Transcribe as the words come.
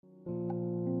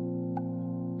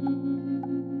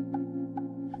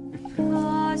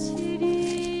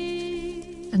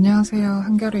안녕하세요.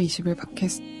 한겨레 20일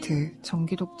팟캐스트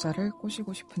정기독자를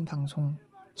꼬시고 싶은 방송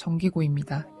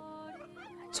정기고입니다.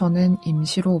 저는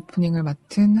임시로 오프닝을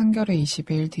맡은 한겨레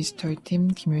 20일 디지털팀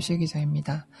김효실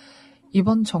기자입니다.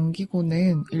 이번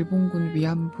정기고는 일본군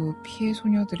위안부 피해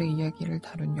소녀들의 이야기를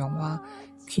다룬 영화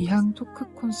귀향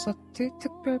토크콘서트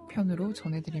특별편으로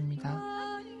전해드립니다.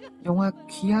 영화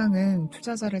귀향은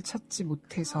투자자를 찾지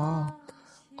못해서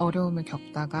어려움을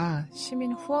겪다가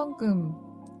시민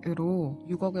후원금으로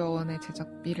 6억여 원의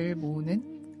제작비를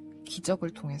모으는 기적을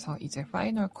통해서 이제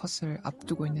파이널 컷을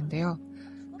앞두고 있는데요.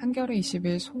 한겨레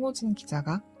 20일 송호진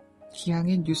기자가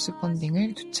귀향의 뉴스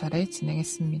펀딩을 2차례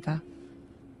진행했습니다.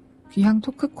 귀향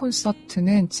토크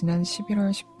콘서트는 지난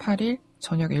 11월 18일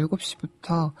저녁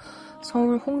 7시부터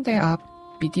서울 홍대 앞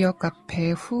미디어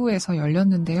카페 후에서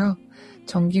열렸는데요.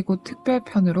 정기고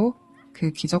특별편으로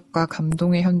그 기적과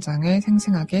감동의 현장을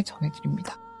생생하게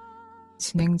전해드립니다.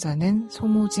 진행자는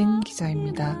송호진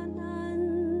기자입니다.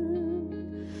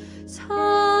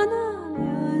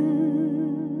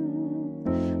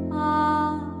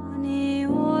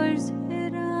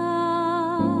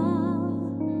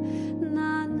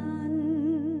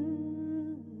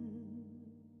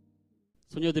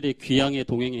 소녀들의 귀향에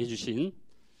동행해 주신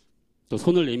또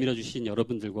손을 내밀어 주신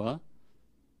여러분들과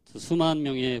수만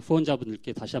명의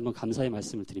후원자분들께 다시 한번 감사의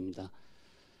말씀을 드립니다.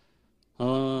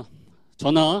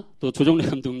 저나 또 조정래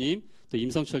감독님, 또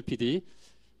임성철 PD,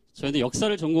 저희는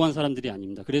역사를 전공한 사람들이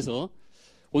아닙니다. 그래서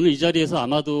오늘 이 자리에서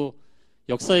아마도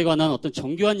역사에 관한 어떤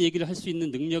정교한 얘기를 할 수 있는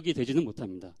능력이 되지는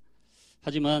못합니다.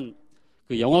 하지만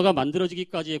그 영화가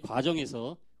만들어지기까지의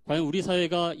과정에서 과연 우리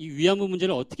사회가 이 위안부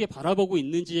문제를 어떻게 바라보고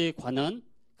있는지에 관한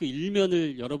그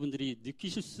일면을 여러분들이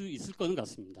느끼실 수 있을 거는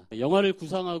같습니다. 영화를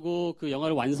구상하고 그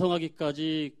영화를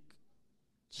완성하기까지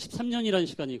 13년이라는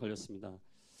시간이 걸렸습니다.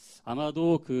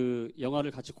 아마도 그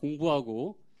영화를 같이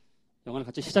공부하고 영화를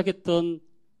같이 시작했던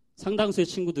상당수의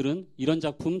친구들은 이런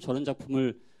작품 저런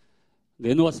작품을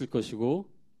내놓았을 것이고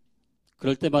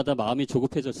그럴 때마다 마음이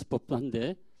조급해졌을 법도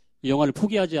한데 이 영화를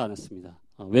포기하지 않았습니다.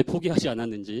 왜 포기하지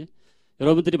않았는지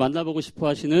여러분들이 만나보고 싶어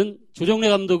하시는 조정래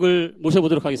감독을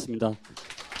모셔보도록 하겠습니다.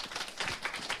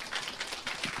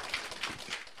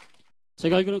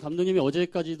 제가 알기로는 감독님이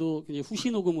어제까지도 굉장히 후시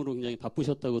녹음으로 굉장히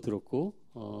바쁘셨다고 들었고,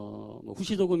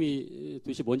 후시 녹음이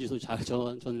도대체 뭔지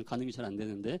저는 가늠이 잘 안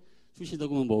되는데, 후시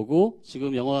녹음은 뭐고,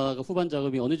 지금 영화가 후반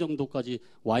작업이 어느 정도까지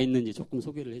와 있는지 조금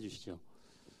소개를 해 주시죠.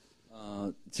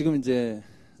 지금 이제,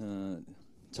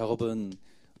 작업은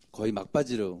거의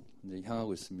막바지로 이제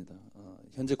향하고 있습니다.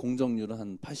 현재 공정률은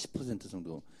한 80%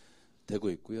 정도 되고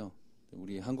있고요.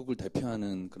 우리 한국을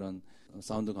대표하는 그런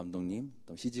사운드 감독님,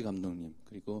 또 CG 감독님,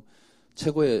 그리고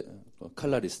최고의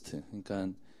칼라리스트,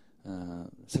 그러니까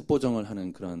색보정을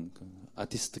하는 그런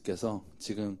아티스트께서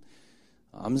지금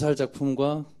암살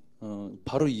작품과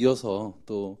바로 이어서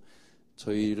또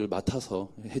저희를 맡아서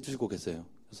해주시고 계세요.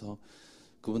 그래서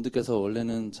그분들께서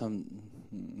원래는 참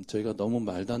저희가 너무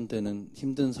말도 안 되는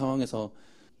힘든 상황에서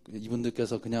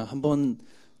이분들께서 그냥 한번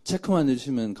체크만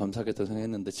해주시면 감사하겠다고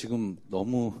생각했는데 지금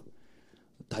너무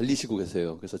달리시고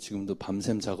계세요. 그래서 지금도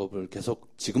밤샘 작업을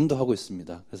계속 지금도 하고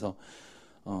있습니다. 그래서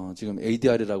지금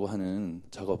ADR이라고 하는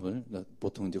작업을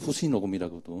보통 이제 후시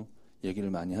녹음이라고도 얘기를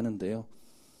많이 하는데요.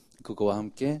 그거와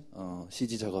함께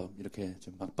CG 작업 이렇게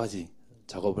좀 막바지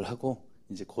작업을 하고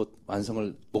이제 곧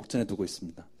완성을 목전에 두고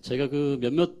있습니다. 제가 그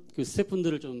몇몇 그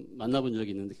스태프분들을 좀 만나본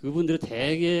적이 있는데 그분들의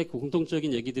대개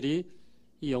공통적인 얘기들이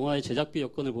이 영화의 제작비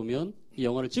여건을 보면 이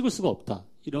영화를 찍을 수가 없다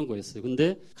이런 거였어요.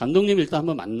 근데 감독님 일단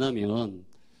한번 만나면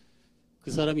그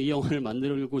사람이 이 영화를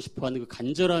만들고 싶어하는 그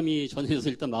간절함이 전해져서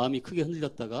일단 마음이 크게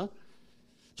흔들렸다가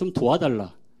좀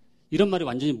도와달라 이런 말이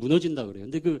완전히 무너진다 그래요.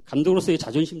 근데 그 감독으로서의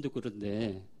자존심도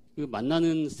그런데 그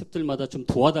만나는 스태프들마다 좀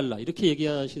도와달라 이렇게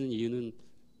얘기하시는 이유는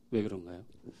왜 그런가요?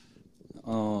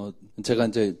 제가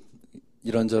이제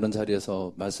이런저런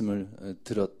자리에서 말씀을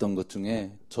드렸던 것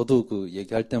중에 저도 그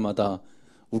얘기할 때마다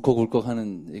울컥울컥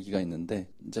하는 얘기가 있는데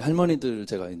이제 할머니들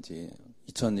제가 이제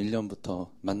 2001년부터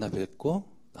만나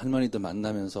뵙고 할머니들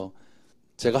만나면서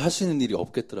제가 할 수 있는 일이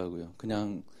없겠더라고요.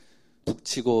 그냥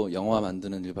북치고 영화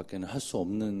만드는 일밖에는 할 수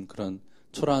없는 그런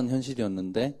초라한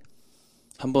현실이었는데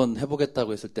한번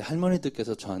해보겠다고 했을 때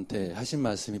할머니들께서 저한테 하신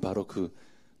말씀이 바로 그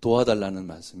도와달라는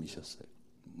말씀이셨어요.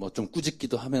 뭐 좀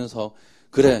꾸짖기도 하면서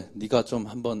그래 네가 좀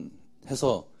한번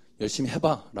해서 열심히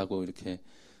해봐라고 이렇게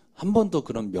한 번도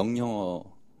그런 명령어로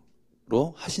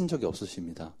하신 적이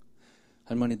없으십니다.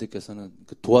 할머니들께서는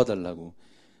그 도와달라고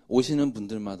오시는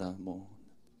분들마다 뭐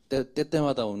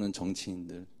때때마다 오는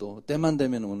정치인들 또 때만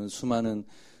되면 오는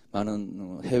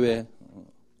많은 해외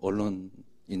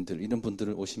언론인들 이런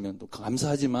분들을 오시면 또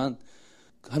감사하지만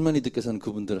할머니들께서는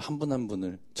그분들 한 분 한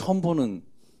분을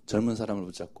젊은 사람을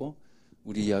붙잡고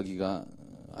우리 이야기가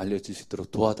알려질 수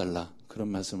있도록 도와달라 그런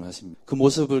말씀을 하십니다. 그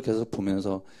모습을 계속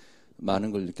보면서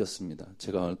많은 걸 느꼈습니다.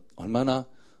 제가 얼마나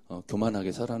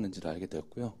교만하게 살았는지를 알게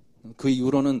되었고요. 그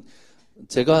이후로는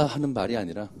제가 하는 말이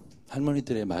아니라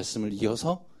할머니들의 말씀을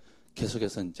이어서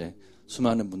계속해서 이제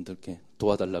수많은 분들께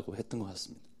도와달라고 했던 것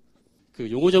같습니다.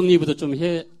 그 용어 정리부터 좀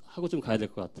하고 좀 가야 될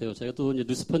것 같아요. 제가 또 이제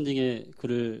뉴스펀딩에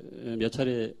글을 몇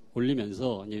차례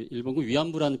올리면서 이제 일본군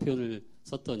위안부라는 표현을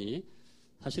썼더니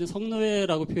사실은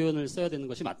성노예라고 표현을 써야 되는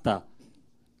것이 맞다.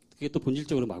 그게 또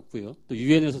본질적으로 맞고요. 또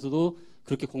유엔에서도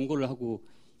그렇게 공고를 하고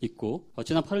있고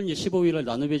지난 8월 15일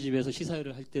나눔의 집에서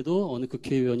시사회를 할 때도 어느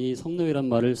국회의원이 성노예란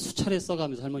말을 수차례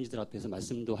써가면서 할머니들 앞에서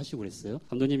말씀도 하시고 그랬어요.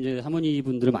 감독님 이제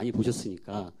할머니분들을 많이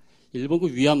보셨으니까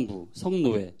일본군 위안부,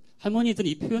 성노예, 할머니들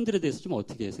이 표현들에 대해서 좀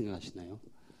어떻게 생각하시나요?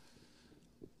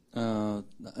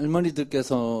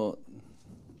 할머니들께서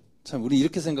참 우리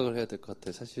이렇게 생각을 해야 될 것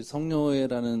같아요. 사실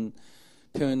성노예라는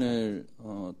표현을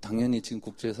당연히 지금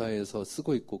국제사회에서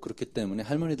쓰고 있고 그렇기 때문에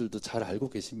할머니들도 잘 알고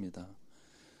계십니다.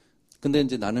 근데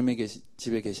이제 나눔의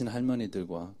집에 계신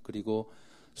할머니들과 그리고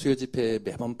수요 집회에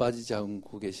매번 빠지지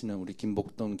않고 계시는 우리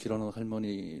김복동, 길원옥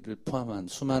할머니를 포함한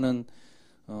수많은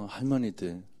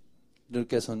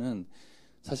할머니들께서는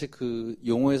사실 그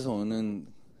용어에서 오는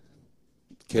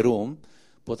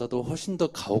괴로움보다도 훨씬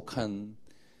더 가혹한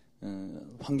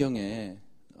환경에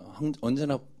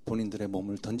언제나 본인들의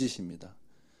몸을 던지십니다.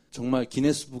 정말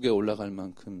기네스북에 올라갈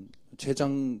만큼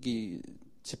최장기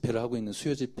집회를 하고 있는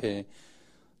수요 집회에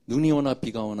눈이 오나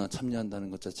비가 오나 참여한다는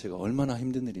것 자체가 얼마나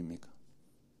힘든 일입니까?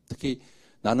 특히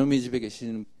나눔의 집에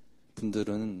계시는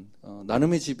분들은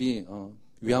나눔의 집이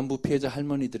위안부 피해자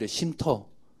할머니들의 쉼터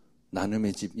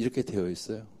나눔의 집 이렇게 되어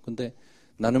있어요. 근데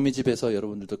나눔의 집에서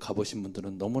여러분들도 가보신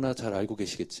분들은 너무나 잘 알고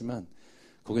계시겠지만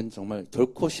거긴 정말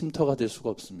결코 쉼터가 될 수가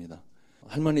없습니다.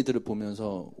 할머니들을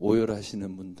보면서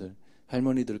오열하시는 분들,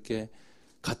 할머니들께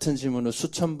같은 질문을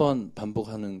수천 번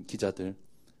반복하는 기자들,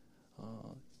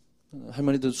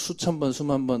 할머니들 수천 번,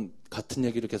 수만 번 같은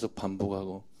얘기를 계속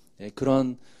반복하고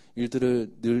그런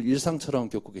일들을 늘 일상처럼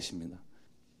겪고 계십니다.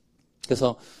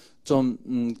 그래서 좀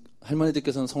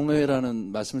할머니들께서는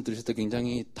성노예라는 말씀을 들으실 때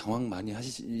굉장히 당황 많이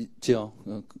하시죠.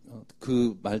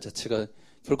 그 말 자체가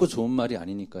결코 좋은 말이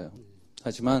아니니까요.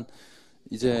 하지만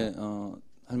이제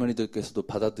할머니들께서도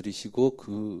받아들이시고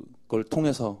그걸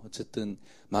통해서 어쨌든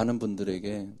많은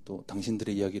분들에게 또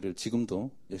당신들의 이야기를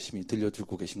지금도 열심히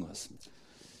들려주고 계신 것 같습니다.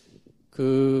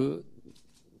 그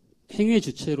행위의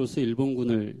주체로서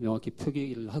일본군을 명확히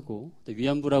표기를 하고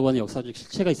위안부라고 하는 역사적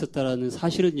실체가 있었다라는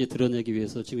사실을 이제 드러내기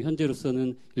위해서 지금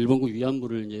현재로서는 일본군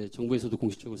위안부를 이제 정부에서도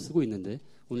공식적으로 쓰고 있는데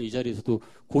오늘 이 자리에서도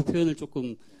그 표현을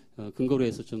조금 근거로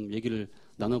해서 좀 얘기를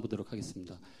나눠보도록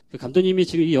하겠습니다. 그 감독님이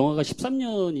지금 이 영화가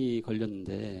 13년이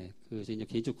걸렸는데 그 이제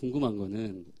개인적으로 궁금한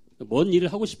거는 뭔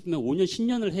일을 하고 싶으면 5년,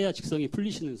 10년을 해야 직성이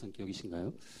풀리시는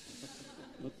성격이신가요?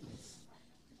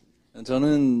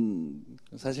 저는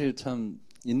사실 참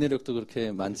인내력도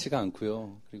그렇게 많지가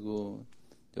않고요. 그리고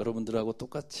여러분들하고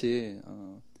똑같이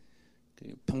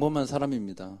평범한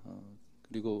사람입니다.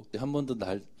 그리고 한 번도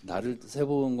나를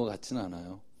세본 것 같지는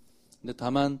않아요. 근데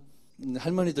다만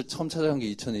할머니들 처음 찾아간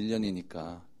게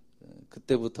 2001년이니까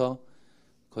그때부터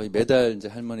거의 매달 이제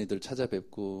할머니들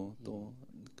찾아뵙고 또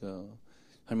그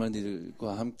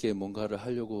할머니들과 함께 뭔가를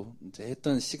하려고 이제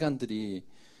했던 시간들이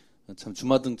참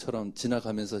주마등처럼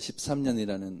지나가면서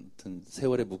 13년이라는 어떤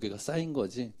세월의 무게가 쌓인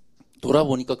거지.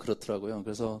 돌아보니까 그렇더라고요.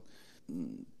 그래서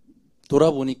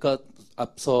돌아보니까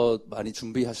앞서 많이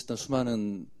준비하셨던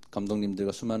수많은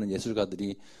감독님들과 수많은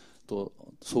예술가들이 또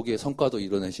소기의 성과도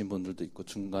이뤄내신 분들도 있고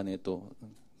중간에 또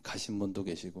가신 분도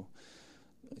계시고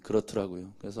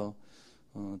그렇더라고요. 그래서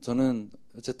저는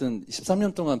어쨌든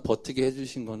 13년 동안 버티게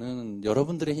해주신 거는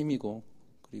여러분들의 힘이고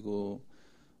그리고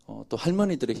또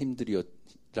할머니들의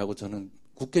힘들이라고 저는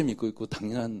굳게 믿고 있고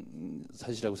당연한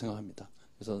사실이라고 생각합니다.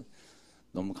 그래서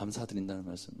너무 감사드린다는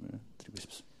말씀을 드리고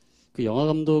싶습니다. 그 영화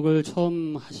감독을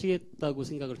처음 하시겠다고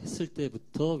생각을 했을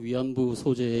때부터 위안부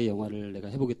소재의 영화를 내가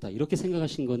해보겠다 이렇게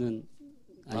생각하신 거는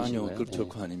아니신가요? 아니요,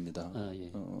 결코 아닙니다. 예.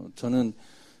 저는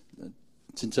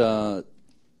진짜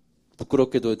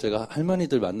부끄럽게도 제가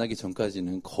할머니들 만나기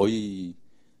전까지는 거의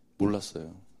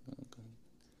몰랐어요.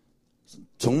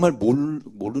 정말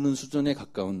모르는 수준에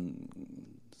가까운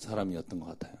사람이었던 것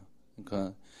같아요.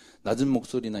 그러니까 낮은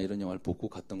목소리나 이런 영화를 보고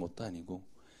갔던 것도 아니고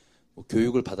뭐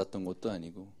교육을 받았던 것도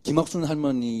아니고 김학순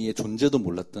할머니의 존재도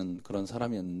몰랐던 그런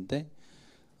사람이었는데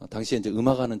당시에 이제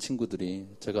음악하는 친구들이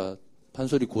제가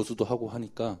판소리 고수도 하고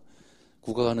하니까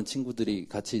국악하는 친구들이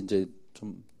같이 이제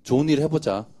좀 좋은 일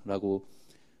해보자라고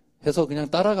해서 그냥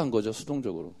따라간 거죠,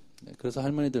 수동적으로. 그래서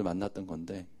할머니들 만났던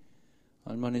건데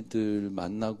할머니들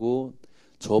만나고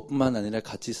저뿐만 아니라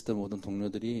같이 있었던 모든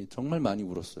동료들이 정말 많이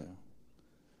울었어요.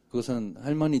 그것은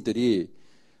할머니들이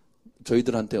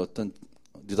저희들한테 어떤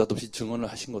느닷없이 증언을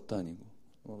하신 것도 아니고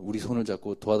우리 손을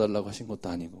잡고 도와달라고 하신 것도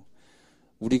아니고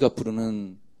우리가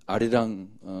부르는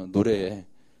아리랑 노래에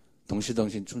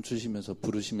덩실덩실 춤추시면서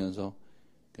부르시면서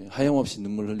하염없이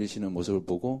눈물 흘리시는 모습을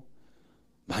보고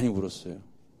많이 울었어요.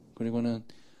 그리고는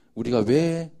우리가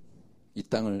왜 이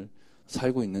땅을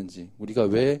살고 있는지, 우리가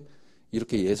왜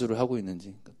이렇게 예술을 하고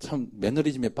있는지 참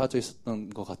매너리즘에 빠져 있었던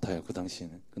것 같아요. 그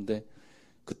당시에는. 근데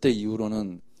그때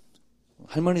이후로는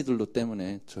할머니들로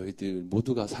때문에 저희들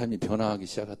모두가 삶이 변화하기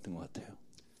시작했던 것 같아요.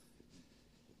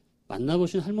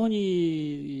 만나보신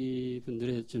할머니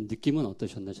분들의 좀 느낌은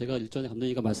어떠셨나요? 제가 일전에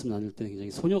감독님과 말씀 나눌 때는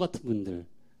굉장히 소녀 같은 분들,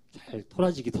 잘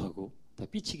토라지기도 하고, 다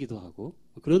삐치기도 하고,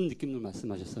 그런 느낌을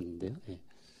말씀하셨었는데요. 예.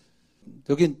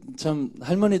 여기 참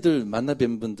할머니들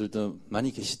만나뵌 분들도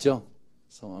많이 계시죠?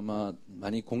 그래서 아마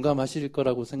많이 공감하실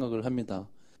거라고 생각을 합니다.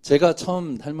 제가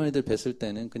처음 할머니들 뵀을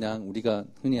때는 그냥 우리가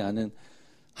흔히 아는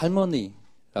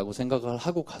할머니라고 생각을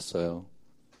하고 갔어요.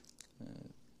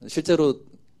 실제로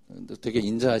되게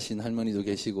인자하신 할머니도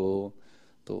계시고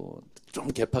또 좀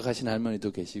개팍하신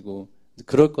할머니도 계시고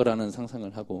그럴 거라는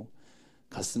상상을 하고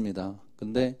갔습니다.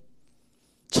 근데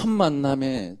첫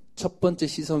만남에 첫 번째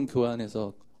시선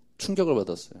교환에서 충격을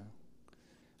받았어요.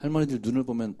 할머니들 눈을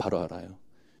보면 바로 알아요.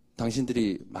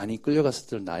 당신들이 많이 끌려갔을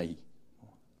때 나이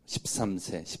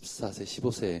 13세, 14세,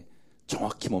 15세에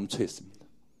정확히 멈춰 있습니다.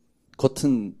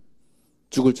 겉은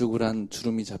쭈글쭈글한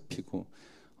주름이 잡히고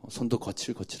손도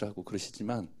거칠거칠하고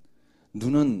그러시지만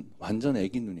눈은 완전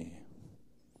애기 눈이에요.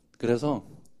 그래서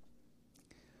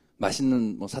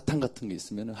맛있는 사탕 같은 게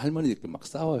있으면 할머니들끼리 막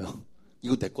싸워요.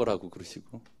 이거 내 거라고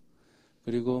그러시고.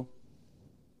 그리고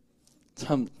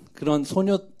참 그런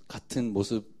소녀 같은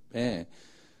모습에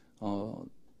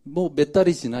몇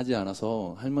달이 지나지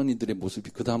않아서 할머니들의 모습이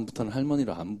그 다음부터는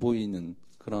할머니로 안 보이는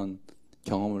그런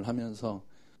경험을 하면서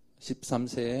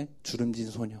 13세의 주름진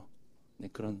소녀, 네,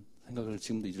 그런 생각을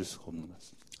지금도 잊을 수가 없는 것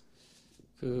같습니다.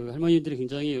 그 할머니들이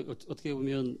굉장히 어떻게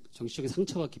보면 정신적인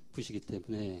상처가 깊으시기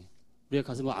때문에 우리가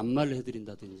가서 안마를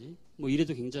해드린다든지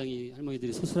이래도 굉장히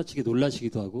할머니들이 소스라치게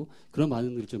놀라시기도 하고 그런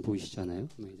반응들을 좀 보이시잖아요.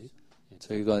 할머니들이.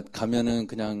 저희가 가면은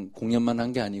그냥 공연만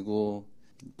한 게 아니고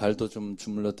발도 좀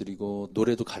주물러 드리고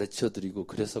노래도 가르쳐 드리고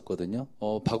그랬었거든요.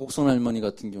 박옥선 할머니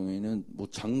같은 경우에는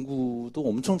장구도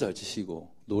엄청 잘 치시고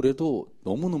노래도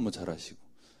너무너무 잘하시고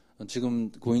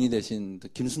지금 고인이 되신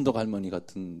김순덕 할머니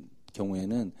같은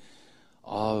경우에는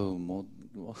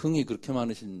흥이 그렇게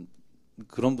많으신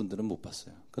그런 분들은 못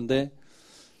봤어요. 근데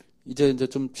이제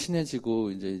좀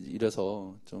친해지고 이제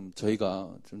이래서 좀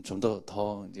저희가 좀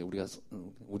더 이제 우리가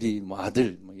우리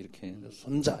아들 이렇게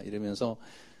손자 이러면서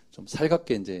좀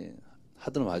살갑게 이제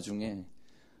하던 와중에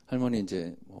할머니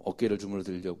이제 어깨를 주물러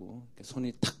드리려고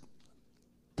손이 탁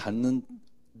닿는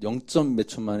 0점 몇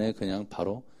초 만에 그냥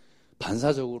바로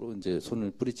반사적으로 이제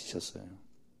손을 뿌리치셨어요.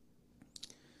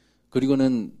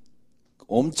 그리고는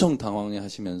엄청 당황해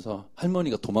하시면서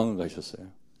할머니가 도망을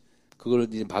가셨어요.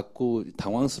 그걸 이제 맞고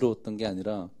당황스러웠던 게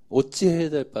아니라 어찌 해야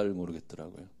될 바를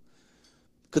모르겠더라고요.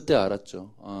 그때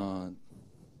알았죠.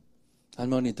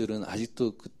 할머니들은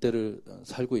아직도 그때를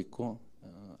살고 있고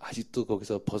아직도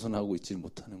거기서 벗어나고 있지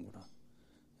못하는구나.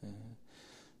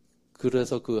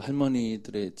 그래서 그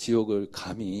할머니들의 지옥을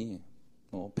감히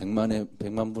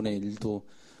 100만 분의 1도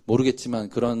모르겠지만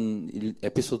그런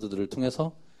에피소드들을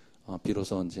통해서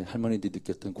비로소 이제 할머니들이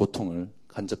느꼈던 고통을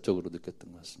간접적으로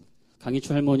느꼈던 것 같습니다.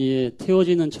 강희초 할머니의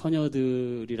태워지는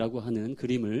처녀들이라고 하는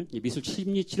그림을 미술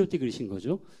심리 치료 때 그리신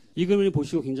거죠. 이 그림을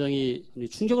보시고 굉장히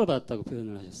충격을 받았다고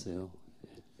표현을 하셨어요.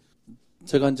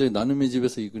 제가 이제 나눔의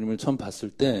집에서 이 그림을 처음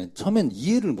봤을 때 처음엔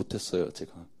이해를 못했어요.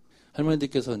 제가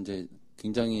할머니들께서 이제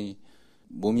굉장히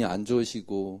몸이 안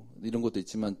좋으시고 이런 것도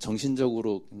있지만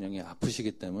정신적으로 굉장히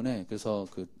아프시기 때문에 그래서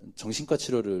그 정신과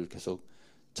치료를 계속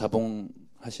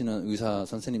자봉하시는 의사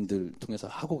선생님들 통해서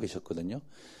하고 계셨거든요.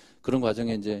 그런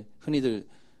과정에 이제 흔히들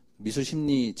미술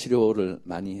심리 치료를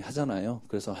많이 하잖아요.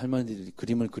 그래서 할머니들이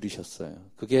그림을 그리셨어요.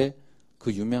 그게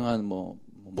그 유명한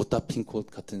못다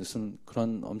핑콧 같은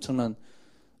그런 엄청난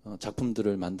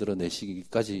작품들을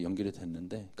만들어내시기까지 연결이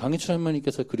됐는데 강희철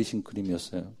할머니께서 그리신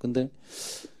그림이었어요. 근데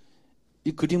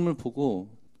이 그림을 보고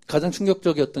가장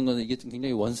충격적이었던 건 이게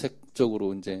굉장히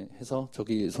원색적으로 이제 해서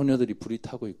저기 소녀들이 불이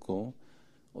타고 있고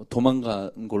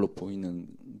도망간 걸로 보이는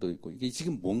도 있고 이게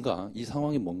지금 뭔가 이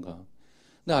상황이 뭔가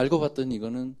근데 알고 봤더니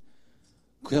이거는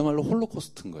그야말로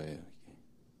홀로코스트인 거예요.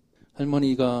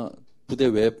 할머니가 부대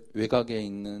외곽에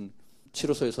있는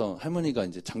치료소에서 할머니가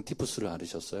이제 장티푸스를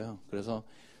앓으셨어요. 그래서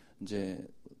이제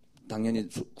당연히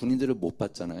군인들을 못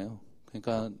봤잖아요.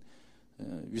 그러니까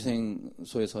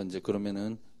위생소에서 이제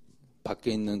그러면은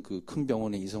밖에 있는 그 큰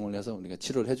병원에 이송을 해서 우리가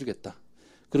치료를 해주겠다.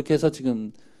 그렇게 해서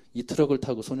지금 이 트럭을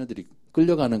타고 소녀들이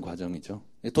끌려가는 과정이죠.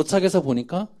 도착해서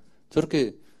보니까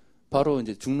저렇게 바로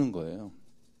이제 죽는 거예요.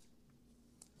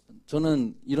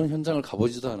 저는 이런 현장을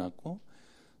가보지도 않았고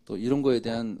또 이런 거에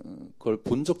대한 걸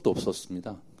본 적도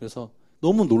없었습니다. 그래서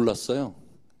너무 놀랐어요.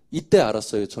 이때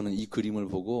알았어요. 저는 이 그림을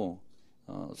보고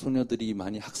소녀들이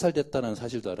많이 학살됐다는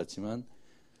사실도 알았지만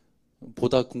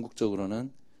보다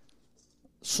궁극적으로는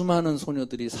수많은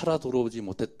소녀들이 살아 돌아오지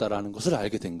못했다라는 것을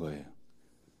알게 된 거예요.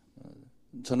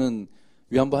 저는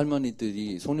위안부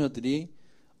할머니들이 소녀들이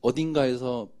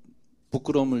어딘가에서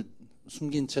부끄러움을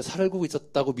숨긴 채 살고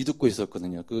있었다고 믿고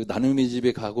있었거든요. 그 나눔의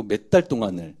집에 가고 몇 달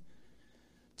동안을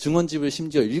증언집을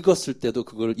심지어 읽었을 때도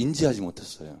그걸 인지하지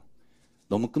못했어요.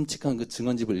 너무 끔찍한 그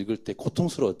증언집을 읽을 때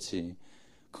고통스러웠지.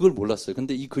 그걸 몰랐어요.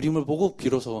 근데 이 그림을 보고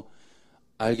비로소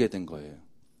알게 된 거예요.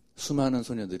 수많은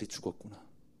소녀들이 죽었구나.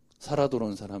 살아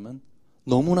돌아온 사람은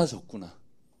너무나 적구나.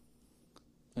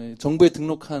 정부에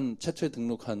최초에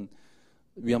등록한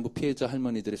위안부 피해자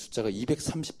할머니들의 숫자가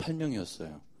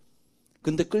 238명이었어요.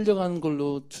 근데 끌려가는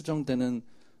걸로 추정되는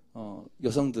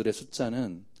여성들의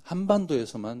숫자는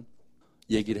한반도에서만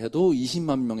얘기를 해도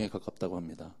 20만 명에 가깝다고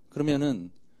합니다.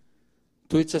 그러면은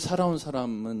도대체 살아온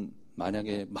사람은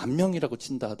만약에 10,000명이라고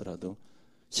친다 하더라도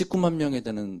 19만 명에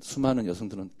되는 수많은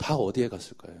여성들은 다 어디에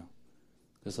갔을까요?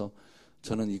 그래서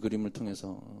저는 이 그림을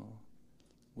통해서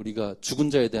우리가 죽은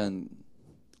자에 대한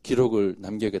기록을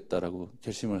남겨야겠다라고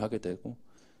결심을 하게 되고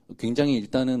굉장히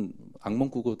일단은 악몽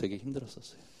꾸고 되게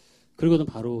힘들었었어요. 그리고는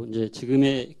바로 이제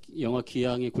지금의 영화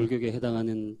귀향의 골격에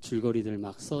해당하는 줄거리들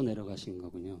막 써 내려가신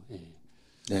거군요. 예.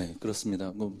 네,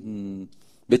 그렇습니다.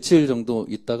 며칠 정도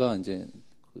있다가 이제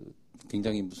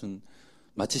굉장히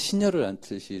마치 신혈을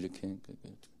안듯이 이렇게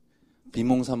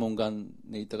비몽사몽간에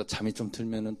있다가 잠이 좀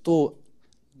들면은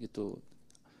이게 또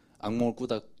악몽을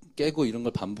꾸다 깨고 이런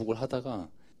걸 반복을 하다가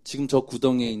지금 저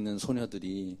구덩이에 있는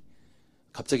소녀들이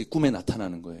갑자기 꿈에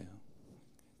나타나는 거예요.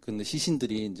 근데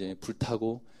시신들이 이제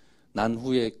불타고 난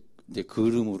후에 이제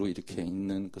그름으로 이렇게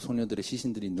있는 그 소녀들의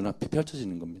시신들이 눈앞에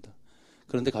펼쳐지는 겁니다.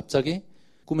 그런데 갑자기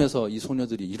꿈에서 이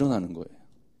소녀들이 일어나는 거예요.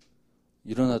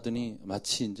 일어나더니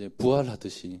마치 이제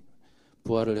부활하듯이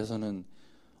부활을 해서는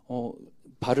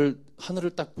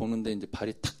하늘을 딱 보는데 이제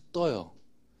발이 탁 떠요.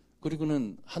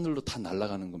 그리고는 하늘로 다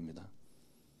날아가는 겁니다.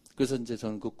 그래서 이제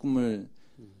저는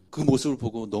그 모습을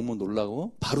보고 너무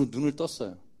놀라고 바로 눈을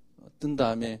떴어요. 뜬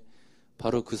다음에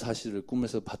바로 그 사실을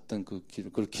꿈에서 봤던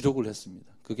그걸 기록을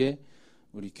했습니다. 그게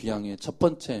우리 귀향의 첫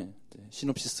번째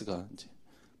시놉시스가 이제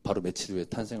바로 며칠 후에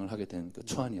탄생을 하게 된 그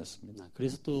초안이었습니다.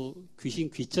 그래서 또 귀신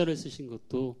귀자를 쓰신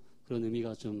것도 그런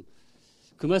의미가 좀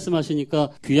그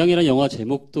말씀하시니까 귀향이라는 영화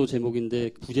제목도 제목인데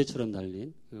부제처럼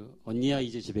달린 그 언니야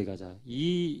이제 집에 가자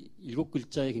이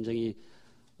 7글자에 굉장히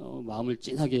마음을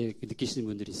찐하게 느끼시는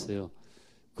분들이 있어요.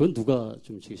 그건 누가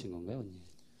좀 지으신 건가요, 언니?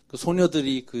 그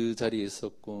소녀들이 그 자리에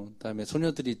있었고, 그다음에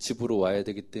소녀들이 집으로 와야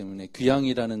되기 때문에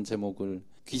귀향이라는 제목을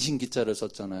귀신 기자를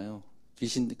썼잖아요.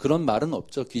 그런 말은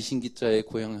없죠. 귀신 기자의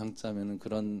고향 향자면은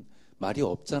그런 말이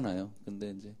없잖아요.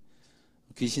 근데 이제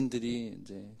귀신들이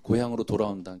이제 고향으로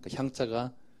돌아온다. 그러니까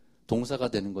향자가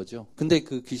동사가 되는 거죠. 근데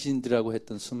그 귀신들이라고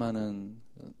했던 수많은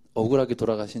억울하게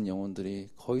돌아가신 영혼들이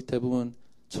거의 대부분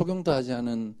초경도 하지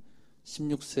않은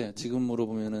 16세, 지금으로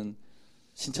보면은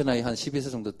신체 나이 한 12세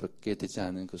정도밖에 되지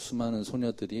않은 그 수많은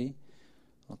소녀들이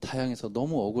타향에서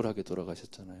너무 억울하게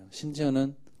돌아가셨잖아요.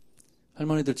 심지어는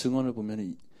할머니들 증언을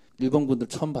보면 일본 분들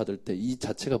처음 받을 때 이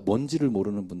자체가 뭔지를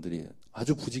모르는 분들이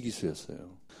아주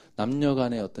부지기수였어요. 남녀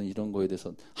간의 어떤 이런 거에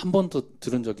대해서 한 번도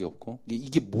들은 적이 없고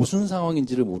이게 무슨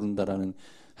상황인지를 모른다라는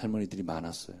할머니들이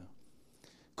많았어요.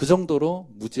 그 정도로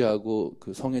무지하고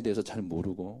그 성에 대해서 잘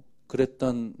모르고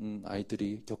그랬던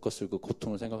아이들이 겪었을 그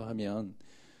고통을 생각하면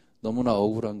너무나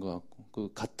억울한 것 같고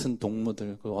그 같은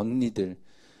동무들, 그 언니들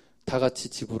다 같이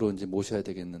집으로 이제 모셔야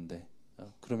되겠는데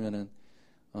그러면은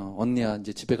언니야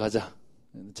이제 집에 가자.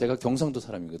 제가 경상도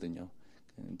사람이거든요.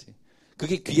 이제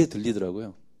그게 귀에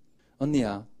들리더라고요.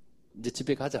 언니야 이제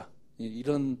집에 가자.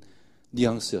 이런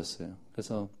뉘앙스였어요.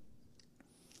 그래서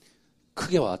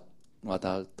크게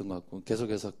와닿았던 것 같고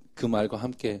계속해서 그 말과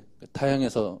함께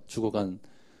타향에서 죽어간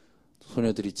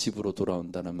소녀들이 집으로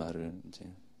돌아온다는 말을 이제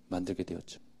만들게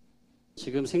되었죠.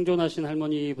 지금 생존하신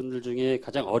할머니 분들 중에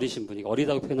가장 어리신 분이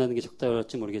어리다고 표현하는 게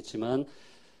적절할지 모르겠지만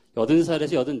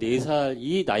 80살에서 84살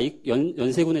이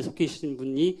연세군에 속해 계신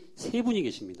분이 3분이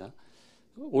계십니다.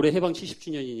 올해 해방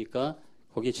 70주년이니까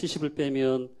거기에 70을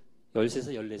빼면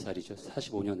 13살, 14살이죠.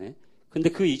 45년에. 근데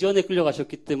그 이전에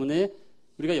끌려가셨기 때문에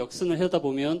우리가 역순을 하다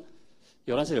보면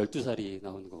 11살, 12살이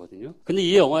나오는 거거든요. 근데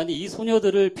이 영화는 이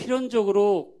소녀들을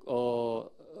필연적으로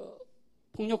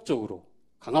폭력적으로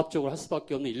강압적으로 할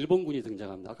수밖에 없는 일본군이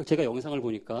등장합니다. 아까 제가 영상을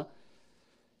보니까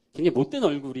굉장히 못된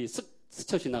얼굴이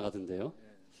스쳐 지나가던데요.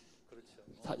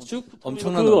 쭉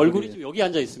엄청난 그 얼굴이. 얼굴이 지금 여기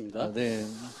앉아 있습니다. 아, 네,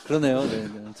 그러네요. 네,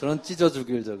 네. 저런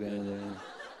찢어주길 저게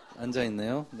앉아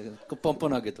있네요. 네, 그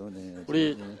뻔뻔하게도. 네,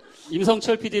 우리 네.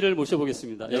 임성철 PD를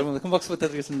모셔보겠습니다. 예. 여러분 큰 박수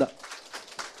부탁드리겠습니다.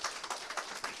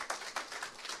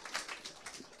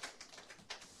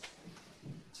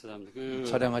 죄송합니다.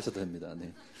 촬영하셔도 됩니다.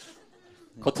 네.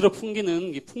 겉으로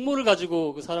풍기는 이 풍모를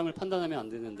가지고 그 사람을 판단하면 안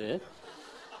되는데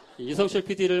이성철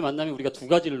PD를 만나면 우리가 두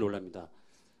가지를 놀랍니다.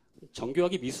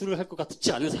 정교하게 미술을 할 것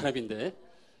같지 않은 사람인데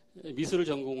미술을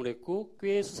전공을 했고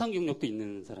꽤 수상 경력도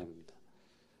있는 사람입니다.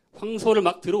 황소를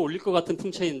막 들어 올릴 것 같은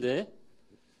풍채인데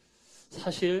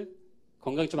사실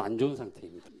건강이 좀 안 좋은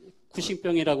상태입니다.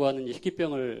 쿠싱병이라고 하는 이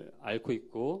희귀병을 앓고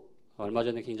있고 얼마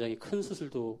전에 굉장히 큰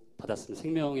수술도 받았습니다.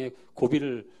 생명의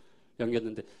고비를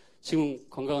넘겼는데 지금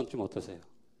건강은 좀 어떠세요?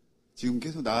 지금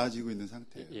계속 나아지고 있는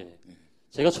상태예요. 예. 네.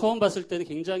 제가 처음 봤을 때는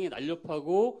굉장히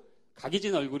날렵하고 각이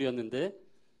진 얼굴이었는데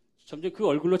점점 그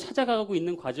얼굴로 찾아가고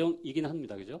있는 과정이긴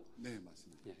합니다. 그죠? 네,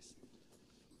 맞습니다. 예, 알겠습니다.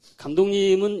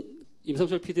 감독님은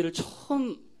임성철 PD를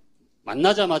처음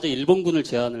만나자마자 일본군을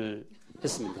제안을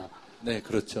했습니다. 네,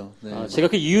 그렇죠. 네. 제가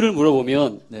그 이유를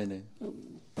물어보면 네네.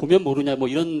 보면 모르냐 뭐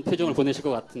이런 표정을 보내실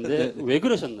것 같은데 네. 왜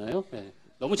그러셨나요? 네.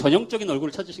 너무 전형적인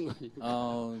얼굴을 찾으신 거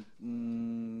아니에요?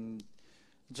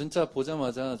 진짜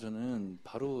보자마자 저는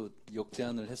바로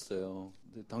역제안을 했어요.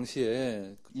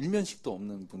 당시에 일면식도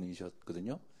없는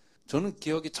분이셨거든요. 저는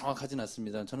기억이 정확하진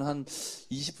않습니다. 저는 한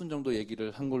 20분 정도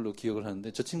얘기를 한 걸로 기억을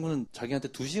하는데 저 친구는 자기한테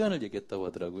 2시간을 얘기했다고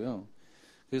하더라고요.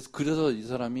 그래서 이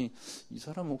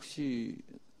사람 혹시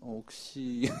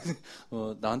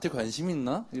나한테 관심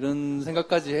있나? 이런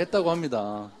생각까지 했다고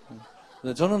합니다.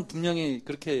 저는 분명히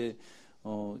그렇게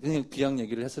그냥 기약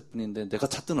얘기를 했을 뿐인데 내가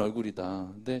찾던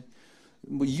얼굴이다. 근데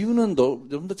뭐 이유는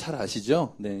여러분도 잘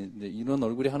아시죠? 네, 이런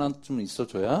얼굴이 하나쯤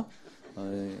있어줘야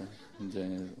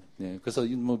이제 네, 그래서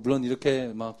뭐 물론 이렇게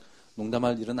막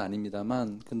농담할 일은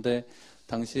아닙니다만, 근데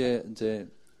당시에 이제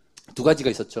두 가지가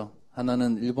있었죠.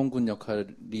 하나는 일본군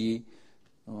역할이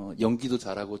연기도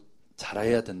잘하고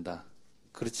잘해야 된다.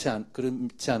 그렇지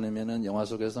않으면은 영화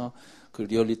속에서 그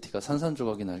리얼리티가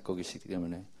산산조각이 날 것이기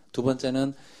때문에. 두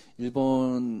번째는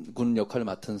일본군 역할을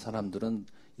맡은 사람들은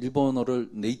일본어를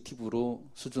네이티브로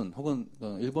수준 혹은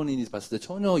일본인이 봤을 때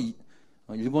전혀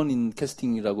일본인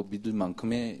캐스팅이라고 믿을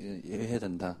만큼의 해야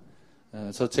된다.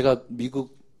 그래서 제가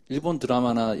일본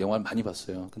드라마나 영화를 많이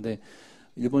봤어요. 근데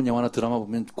일본 영화나 드라마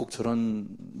보면 꼭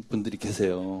저런 분들이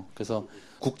계세요. 그래서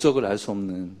국적을 알 수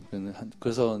없는.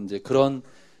 그래서 이제 그런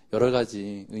여러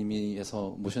가지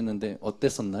의미에서 모셨는데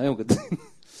어땠었나요, 그때?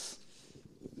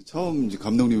 처음 이제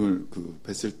감독님을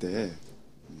뵀을 때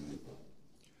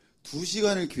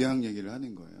 2시간을 귀향 얘기를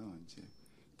하는 거예요. 이제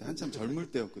한참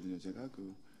젊을 때였거든요. 제가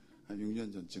한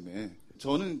 6년 전쯤에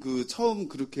저는 처음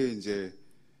그렇게 이제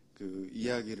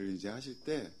이야기를 이제 하실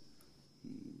때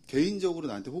개인적으로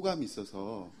나한테 호감이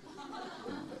있어서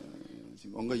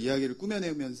지금 뭔가 이야기를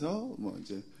꾸며내면서 뭐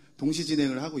이제 동시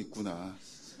진행을 하고 있구나.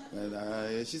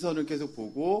 나의 시선을 계속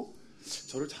보고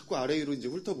저를 자꾸 아래 위로 이제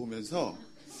훑어보면서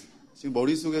지금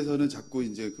머릿속에서는 자꾸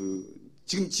이제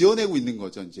지금 지어내고 있는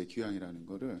거죠. 이제 귀향이라는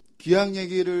거를. 귀향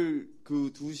얘기를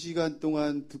 2시간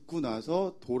동안 듣고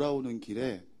나서 돌아오는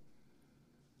길에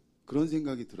그런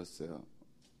생각이 들었어요.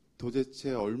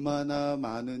 도대체 얼마나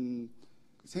많은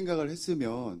생각을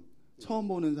했으면 처음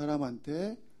보는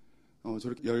사람한테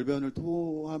저렇게 열변을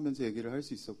토하면서 얘기를 할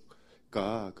수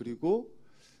있을까. 그리고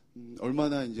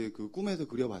얼마나 이제 꿈에서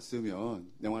그려봤으면,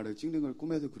 영화를 찍는 걸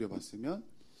꿈에서 그려봤으면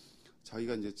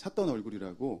자기가 이제 찾던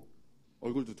얼굴이라고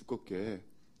얼굴도 두껍게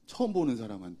처음 보는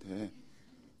사람한테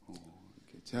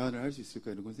이렇게 제안을 할 수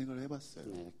있을까 이런 건 생각을 해봤어요.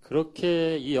 네,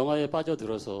 그렇게 이 영화에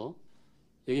빠져들어서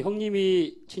여기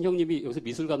친형님이 여기서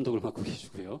미술 감독을 맡고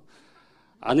계시고요.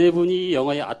 아내분이 이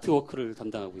영화의 아트워크를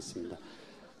담당하고 있습니다.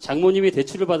 장모님이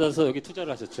대출을 받아서 여기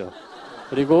투자를 하셨죠.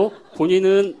 그리고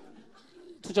본인은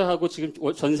투자하고 지금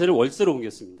전세를 월세로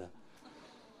옮겼습니다.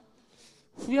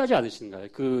 후회하지 않으신가요?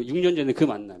 6년 전에 그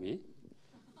만남이?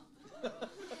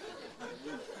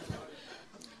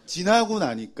 지나고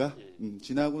나니까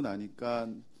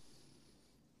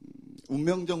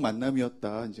운명적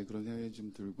만남이었다. 이제 그런 생각이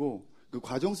좀 들고 그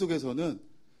과정 속에서는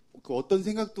어떤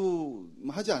생각도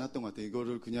하지 않았던 것 같아요.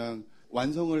 이거를 그냥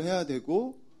완성을 해야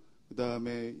되고 그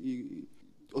다음에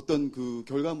어떤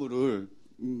결과물을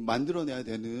만들어내야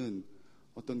되는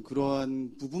어떤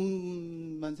그러한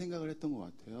부분만 생각을 했던 것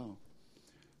같아요.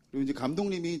 그리고 이제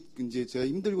감독님이 이제 제가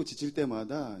힘들고 지칠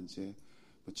때마다 이제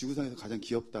지구상에서 가장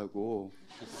귀엽다고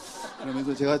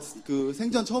그러면서 제가 그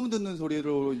생전 처음 듣는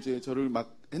소리로 이제 저를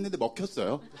막 했는데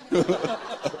먹혔어요.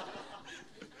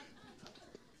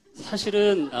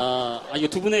 사실은 이거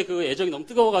두 분의 그 애정이 너무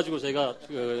뜨거워가지고 제가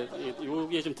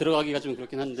여기에 좀 들어가기가 좀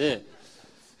그렇긴 한데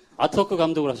아트워크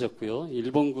감독을 하셨고요,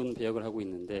 일본군 배역을 하고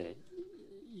있는데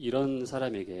이런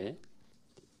사람에게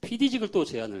PD직을 또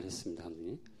제안을 했습니다,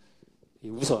 감독님.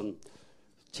 우선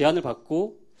제안을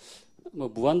받고 뭐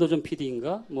무한도전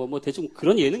PD인가 뭐 대충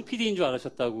그런 예능 PD인 줄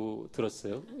알았다고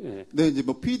들었어요. 예. 네, 이제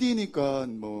뭐 PD니까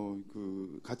뭐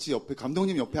그 같이 옆에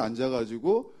감독님 옆에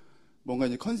앉아가지고 뭔가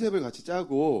이제 컨셉을 같이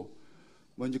짜고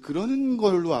뭐 이제 그러는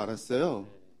걸로 알았어요.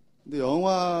 근데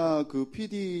영화 그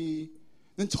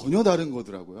PD는 전혀 다른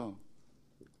거더라고요.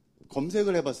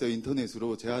 검색을 해봤어요,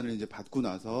 인터넷으로. 제안을 이제 받고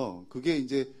나서. 그게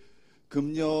이제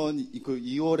금년 그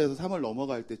 2월에서 3월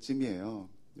넘어갈 때쯤이에요.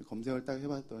 검색을 딱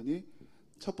해봤더니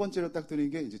첫 번째로 딱 드는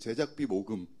게 이제 제작비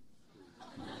모금.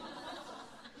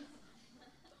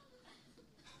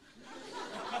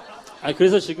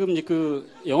 그래서 지금 이제 그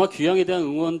영화 귀향에 대한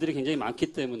응원들이 굉장히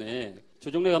많기 때문에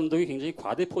조정래 감독이 굉장히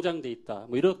과대 포장돼 있다.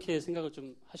 뭐 이렇게 생각을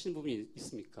좀 하시는 부분이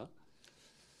있습니까?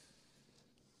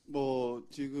 뭐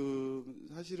지금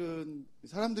사실은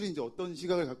사람들이 이제 어떤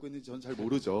시각을 갖고 있는지 저는 잘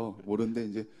모르죠. 모르는데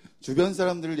이제 주변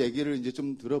사람들 얘기를 이제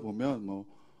좀 들어보면 뭐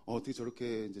어떻게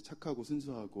저렇게 이제 착하고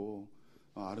순수하고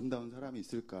아름다운 사람이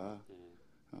있을까.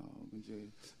 이제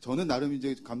저는 나름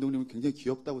이제 감독님은 굉장히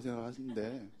귀엽다고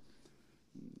생각하시는데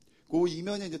그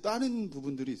이면에 이제 다른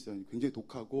부분들이 있어요. 굉장히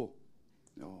독하고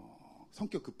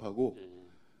성격 급하고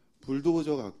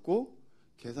불도저 같고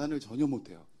계산을 전혀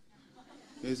못해요.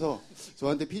 그래서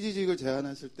저한테 PD직을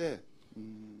제안했을 때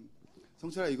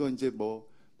성철아 이거 이제 뭐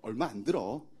얼마 안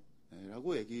들어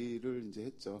라고 얘기를 이제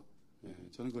했죠.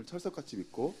 저는 그걸 철석같이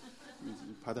믿고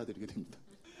받아들이게 됩니다.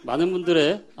 많은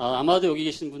분들의 아마도 여기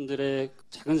계신 분들의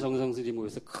작은 정성들이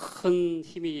모여서 큰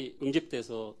힘이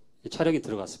응집돼서 촬영이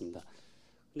들어갔습니다.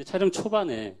 근데 촬영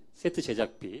초반에 세트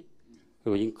제작비,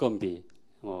 그리고 인건비,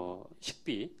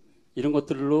 식비 이런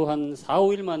것들로 한 4,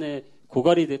 5일 만에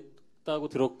고갈이 됐다고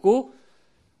들었고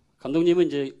감독님은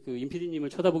이제 그 임PD님을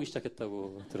쳐다보기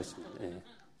시작했다고 들었습니다. 예.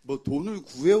 뭐 돈을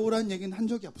구해오란 얘기는 한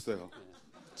적이 없어요.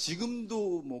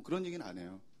 지금도 뭐 그런 얘기는 안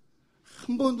해요.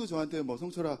 한 번도 저한테 뭐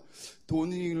성철아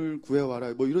돈을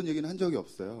구해와라 뭐 이런 얘기는 한 적이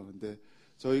없어요. 근데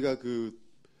저희가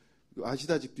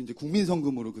아시다시피 이제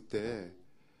국민성금으로 그때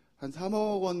한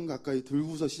 3억 원 가까이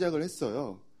들고서 시작을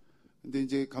했어요. 근데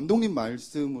이제 감독님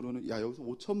말씀으로는 야 여기서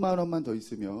 5천만 원만 더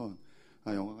있으면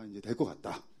영화가 이제 될 것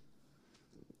같다.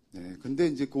 네, 근데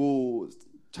이제 그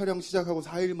촬영 시작하고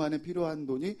 4일 만에 필요한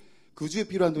돈이 그 주에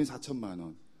필요한 돈이 4천만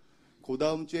원. 그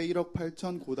다음 주에 1억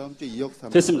 8천, 그 다음 주에 2억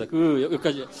 3천. 됐습니다.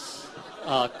 여기까지.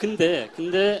 근데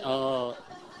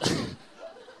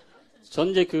전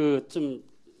이제 좀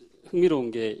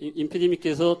흥미로운 게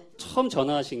임PD님께서 처음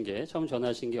전화하신 게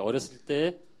어렸을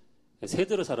때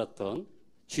세대로 살았던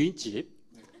주인집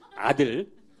아들한테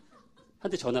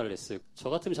전화를 했어요. 저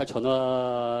같으면 잘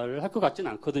전화를 할 것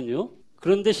같지는 않거든요.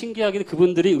 그런데 신기하게도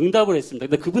그분들이 응답을 했습니다.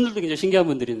 근데 그분들도 굉장히 신기한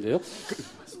분들인데요.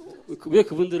 왜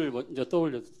그분들을 먼저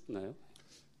떠올렸나요?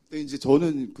 근데 이제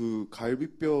저는 그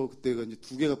갈비뼈 그때가 이제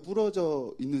두 개가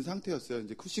부러져 있는 상태였어요.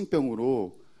 이제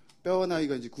쿠싱병으로 뼈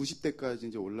나이가 이제 90대까지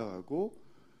이제 올라가고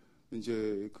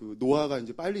이제 그 노화가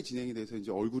이제 빨리 진행이 돼서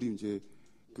이제 얼굴이 이제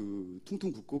그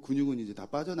퉁퉁 붓고 근육은 이제 다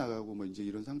빠져나가고 뭐 이제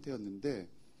이런 상태였는데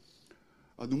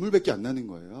눈물밖에 안 나는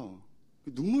거예요.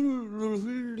 눈물을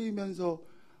흘리면서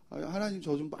하나님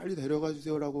저 좀 빨리 데려가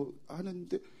주세요라고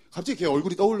하는데 갑자기 걔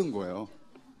얼굴이 떠오른 거예요.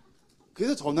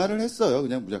 그래서 전화를 했어요.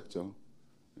 그냥 무작정.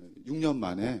 6년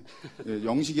만에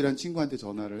영식이란 친구한테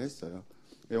전화를 했어요.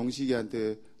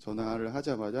 영식이한테 전화를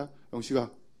하자마자 영식아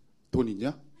돈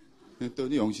있냐?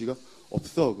 그랬더니 영식이가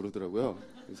없어 그러더라고요.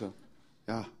 그래서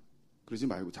야 그러지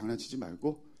말고 장난치지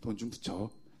말고 돈 좀 붙여.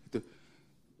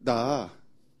 나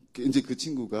이제 그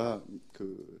친구가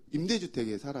그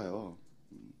임대주택에 살아요.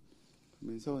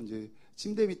 그러면서 이제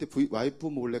침대 밑에 와이프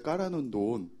몰래 깔아놓은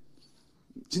돈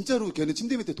진짜로 걔는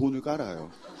침대 밑에 돈을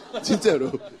깔아요.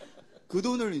 진짜로. 그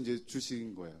돈을 이제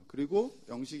주신 거예요. 그리고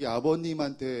영식이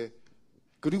아버님한테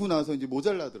그리고 나서 이제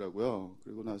모자라더라고요.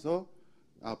 그리고 나서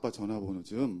아빠 전화번호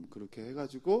좀 그렇게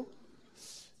해가지고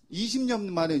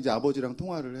 20년 만에 이제 아버지랑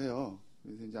통화를 해요.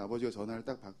 그래서 이제 아버지가 전화를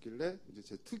딱 받길래 이제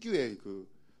제 특유의 그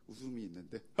웃음이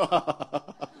있는데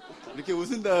이렇게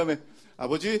웃은 다음에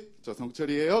아버지 저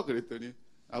성철이에요. 그랬더니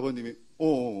아버님이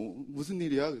무슨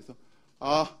일이야? 그래서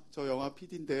저 영화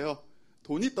PD인데요.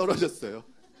 돈이 떨어졌어요.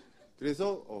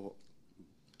 그래서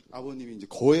아버님이 이제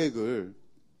거액을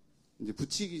이제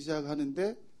붙이기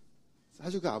시작하는데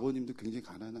사실 그 아버님도 굉장히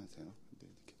가난하세요. 근데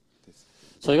이렇게 됐어요.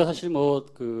 저희가 사실 뭐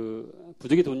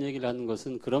부득이 돈 얘기를 하는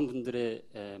것은 그런 분들의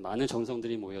많은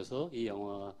정성들이 모여서 이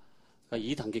영화가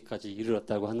이 단계까지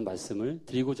이르렀다고 하는 말씀을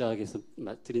드리고자 해서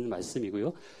드리는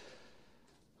말씀이고요.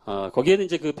 거기에는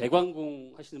이제 그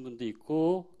배관공 하시는 분도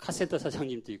있고 카센터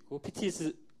사장님도 있고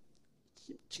PTS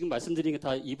지금 말씀드린 게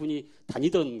다 이분이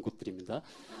다니던 곳들입니다.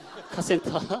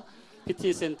 카센터,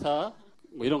 PT 센터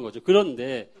뭐 이런 거죠.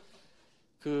 그런데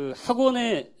그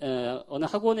학원에 어느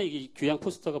학원에 이 교양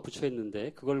포스터가 붙여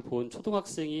있는데 그걸 본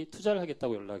초등학생이 투자를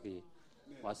하겠다고 연락이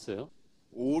왔어요.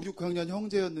 5, 6학년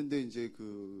형제였는데 이제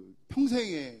그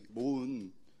평생에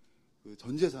모은 그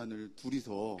전 재산을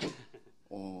둘이서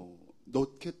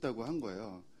넣겠다고 한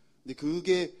거예요. 근데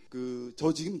그게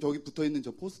저 지금 저기 붙어 있는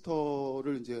저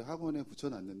포스터를 이제 학원에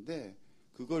붙여놨는데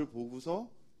그걸 보고서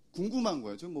궁금한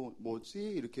거예요. 뭐지?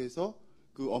 이렇게 해서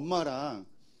그 엄마랑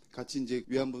같이 이제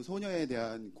위안부 소녀에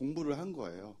대한 공부를 한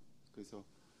거예요. 그래서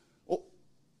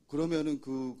그러면은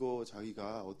그거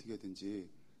자기가 어떻게든지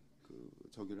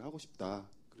저기를 하고 싶다.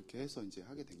 그렇게 해서 이제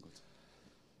하게 된 거죠.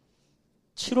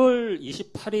 7월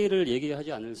 28일을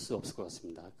얘기하지 않을 수 없을 것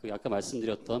같습니다. 아까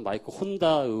말씀드렸던 마이크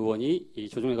혼다 의원이 이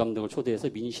조정래 감독을 초대해서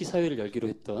미니 시사회를 열기로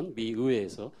했던 미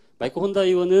의회에서 마이크 혼다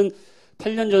의원은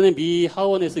 8년 전에 미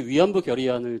하원에서 위안부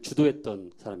결의안을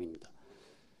주도했던 사람입니다.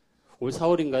 올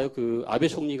 4월인가요? 그 아베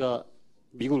총리가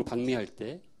미국을 방미할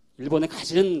때 일본의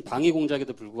갖은 방위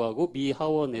공작에도 불구하고 미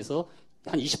하원에서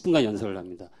한 20분간 연설을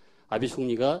합니다. 아베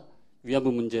총리가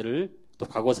위안부 문제를 또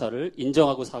과거사를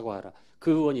인정하고 사과하라. 그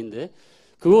의원인데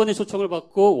그 의원의 초청을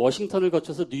받고 워싱턴을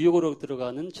거쳐서 뉴욕으로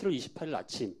들어가는 7월 28일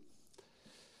아침.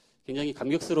 굉장히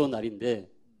감격스러운 날인데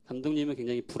감독님은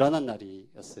굉장히 불안한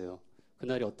날이었어요.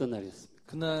 그날이 어떤 날이었습니까?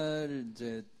 그날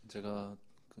이제 제가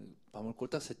밤을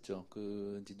꼴딱 샜죠.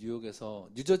 이제 뉴욕에서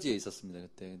뉴저지에 있었습니다.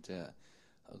 그때 이제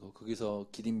거기서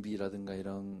기린비라든가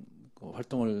이런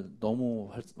활동을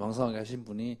너무 왕성하게 하신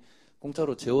분이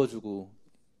공짜로 재워주고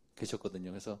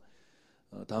계셨거든요. 그래서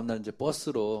다음날 이제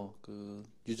버스로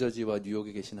뉴저지와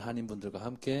뉴욕에 계신 한인분들과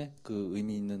함께 그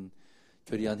의미 있는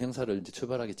결의안 행사를 이제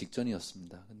출발하기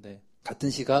직전이었습니다. 근데 같은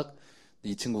시각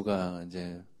이 친구가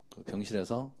이제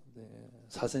병실에서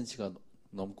 4cm가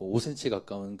넘고 5cm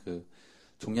가까운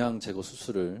종양 제거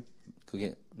수술을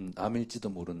그게 암일지도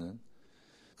모르는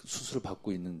수술을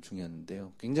받고 있는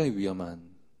중이었는데요. 굉장히 위험한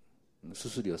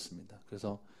수술이었습니다.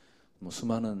 그래서 뭐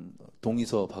수많은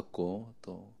동의서 받고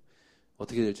또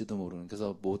어떻게 될지도 모르는.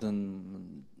 그래서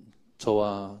모든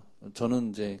저는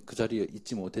이제 그 자리에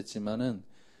있지 못했지만은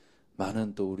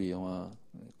많은 또 우리 영화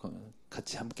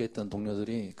같이 함께했던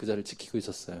동료들이 그 자리를 지키고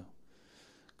있었어요.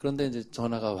 그런데 이제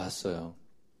전화가 왔어요.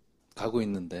 가고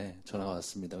있는데 전화가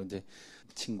왔습니다. 근데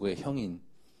친구의 형인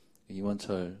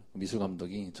이원철 미술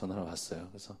감독이 전화가 왔어요.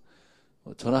 그래서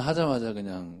전화하자마자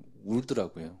그냥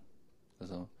울더라고요.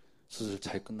 그래서 수술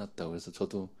잘 끝났다고. 그래서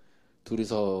저도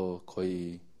둘이서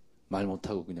거의 말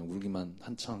못하고 그냥 울기만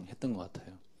한창 했던 것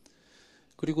같아요.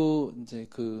 그리고 이제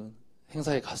그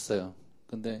행사에 갔어요.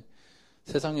 근데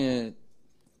세상에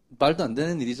말도 안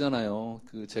되는 일이잖아요.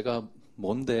 제가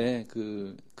뭔데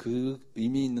그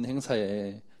의미 있는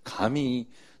행사에 감히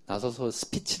나서서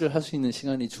스피치를 할 수 있는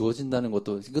시간이 주어진다는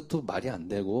것도 이것도 말이 안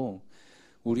되고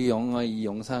우리 영화 이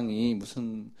영상이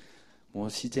무슨 뭐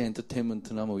CJ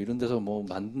엔터테인먼트나 뭐 이런 데서 뭐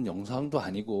만든 영상도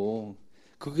아니고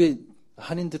그게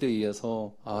한인들에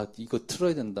의해서 이거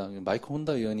틀어야 된다. 마이크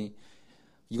혼다 의원이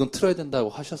이건 틀어야 된다고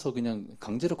하셔서 그냥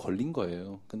강제로 걸린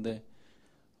거예요. 근데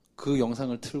그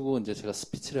영상을 틀고 이제 제가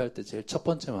스피치를 할 때 제일 첫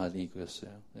번째 말이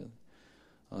이거였어요.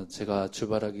 제가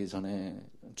출발하기 전에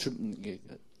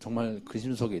정말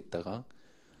근심 속에 있다가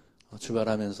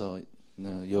출발하면서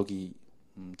여기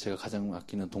제가 가장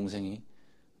아끼는 동생이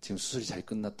지금 수술이 잘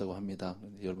끝났다고 합니다.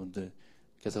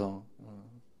 여러분들께서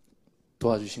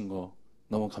도와주신 거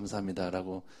너무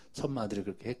감사합니다라고 첫 마디를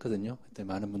그렇게 했거든요. 그때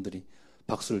많은 분들이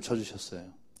박수를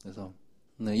쳐주셨어요. 그래서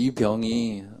이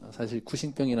병이 사실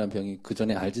쿠싱병이라는 병이 그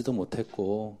전에 알지도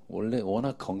못했고 원래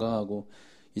워낙 건강하고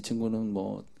이 친구는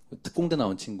뭐 특공대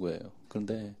나온 친구예요.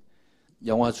 그런데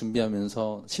영화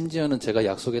준비하면서 심지어는 제가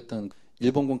약속했던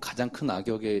일본군 가장 큰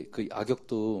악역의 그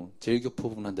악역도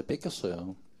제일교포분한테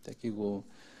뺏겼어요. 뺏기고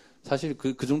사실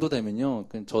그 정도 되면요,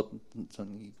 그냥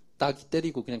전 딱이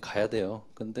때리고 그냥 가야 돼요.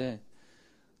 근데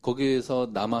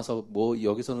거기에서 남아서 뭐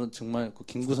여기서는 정말 그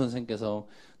김구 선생께서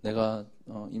내가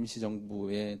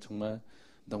임시정부에 정말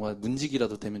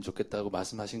문직이라도 되면 좋겠다고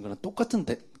말씀하신 거랑 똑같은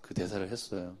그 대사를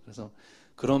했어요. 그래서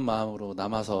그런 마음으로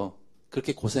남아서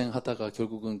그렇게 고생하다가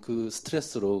결국은 그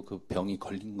스트레스로 그 병이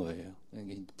걸린 거예요.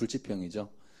 이게 불치병이죠.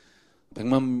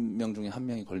 100만 명 중에 한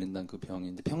명이 걸린다는 그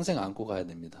병인데 평생 안고 가야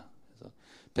됩니다. 그래서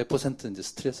 100% 이제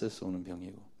스트레스에서 오는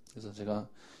병이고. 그래서 제가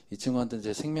이 친구한테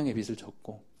제 생명의 빚을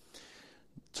졌고,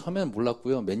 처음에는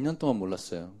몰랐고요. 몇 년 동안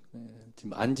몰랐어요.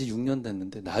 지금 안지 6년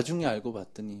됐는데 나중에 알고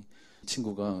봤더니 이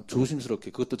친구가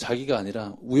조심스럽게 그것도 자기가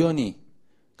아니라 우연히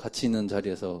같이 있는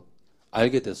자리에서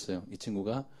알게 됐어요. 이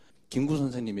친구가 김구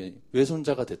선생님의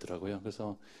외손자가 되더라고요.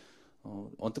 그래서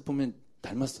언뜻 보면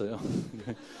닮았어요.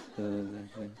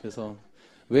 그래서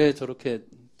왜 저렇게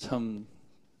참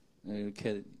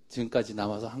이렇게 지금까지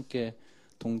남아서 함께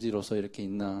동지로서 이렇게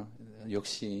있나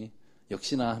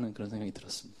역시나 하는 그런 생각이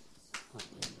들었습니다.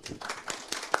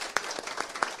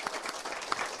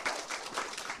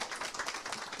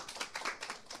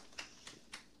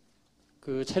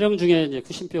 그 촬영 중에 이제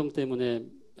쿠신병 때문에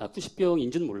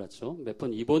쿠신병인 줄은 몰랐죠. 몇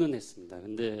번 입원은 했습니다.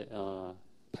 근데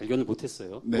발견을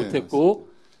못했어요. 네, 못했고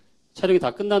맞습니다. 촬영이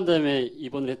다 끝난 다음에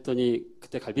입원을 했더니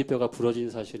그때 갈비뼈가 부러진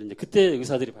사실을 이제 그때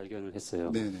의사들이 발견을 했어요.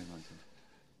 네, 맞아요.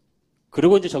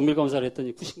 그리고 이제 정밀 검사를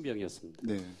했더니 쿠신병이었습니다.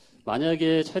 네.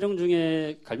 만약에 촬영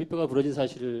중에 갈비뼈가 부러진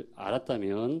사실을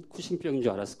알았다면 쿠신병인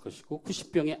줄 알았을 것이고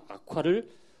쿠신병의 악화를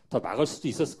더 막을 수도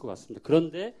있었을 것 같습니다.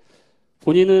 그런데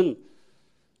본인은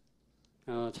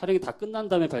촬영이 다 끝난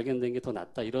다음에 발견된 게 더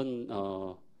낫다 이런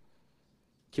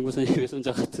김구 선생님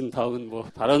외손자 같은 다운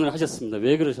발언을 하셨습니다.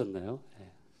 왜 그러셨나요?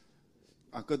 네.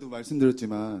 아까도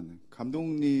말씀드렸지만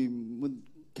감독님은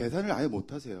계산을 아예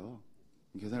못하세요.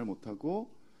 계산을 못하고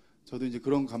저도 이제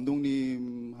그런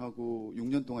감독님하고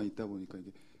 6년 동안 있다 보니까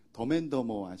이게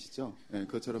더맨더머 아시죠? 네,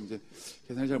 그것처럼 이제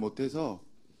계산을 잘 못해서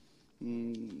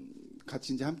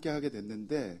같이 이제 함께 하게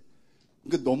됐는데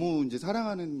그러니까 너무 이제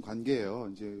사랑하는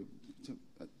관계예요. 이제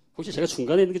혹시 제가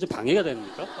중간에 있는 게 좀 방해가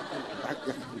됩니까?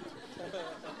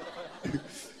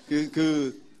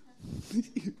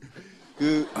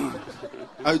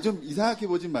 좀 이상하게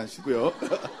보진 마시고요.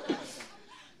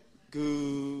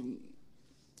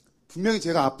 분명히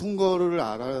제가 아픈 거를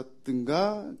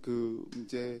알았든가,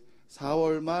 이제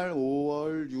 4월 말,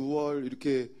 5월, 6월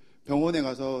이렇게 병원에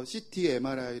가서 CT,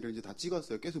 MRI를 이제 다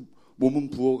찍었어요. 계속 몸은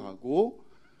부어가고,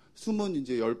 숨은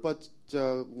이제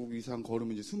 10발자국 이상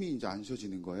걸으면 이제 숨이 이제 안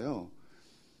쉬어지는 거예요.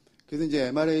 그래서 이제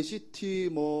MRI, CT,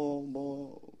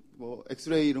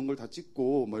 엑스레이 이런 걸 다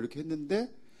찍고 이렇게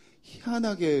했는데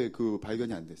희한하게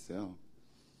발견이 안 됐어요.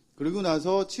 그리고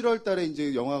나서 7월 달에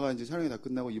이제 영화가 이제 촬영이 다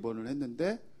끝나고 입원을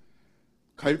했는데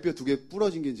갈비뼈 2개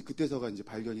부러진 게 이제 그때서가 이제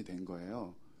발견이 된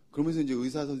거예요. 그러면서 이제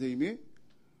의사 선생님이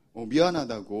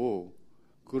미안하다고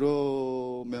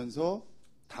그러면서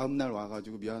다음날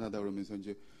와가지고 미안하다 그러면서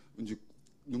이제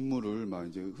눈물을 막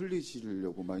이제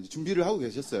흘리시려고 막 이제 준비를 하고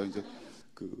계셨어요. 이제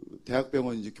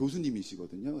대학병원 이제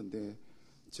교수님이시거든요. 근데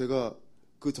제가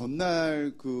그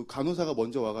전날 간호사가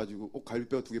먼저 와가지고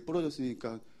갈비뼈 2개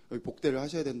부러졌으니까 여기 복대를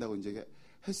하셔야 된다고 이제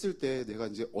했을 때 내가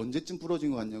이제 언제쯤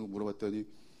부러진 것 같냐고 물어봤더니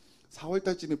 4월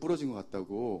달쯤에 부러진 것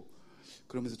같다고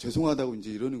그러면서 죄송하다고 이제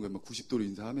이러는 거예요. 막 90도로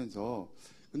인사하면서.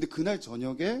 근데 그날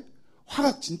저녁에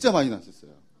화가 진짜 많이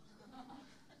났었어요.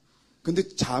 근데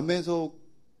잠에서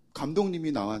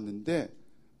감독님이 나왔는데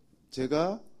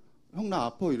제가 형 나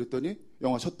아파 이랬더니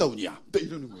영화 셧다운이야 또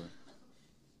이러는 거예요.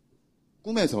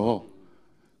 꿈에서.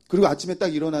 그리고 아침에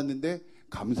딱 일어났는데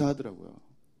감사하더라고요.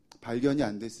 발견이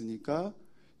안 됐으니까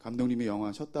감독님이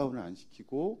영화 셧다운을 안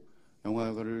시키고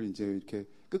영화를 이제 이렇게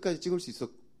끝까지 찍을 수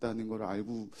있었다는 걸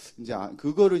알고 이제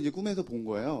그거를 이제 꿈에서 본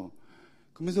거예요.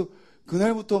 그러면서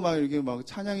그날부터 막 이렇게 막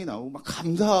찬양이 나오고 막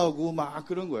감사하고 막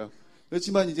그런 거예요.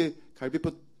 그렇지만 이제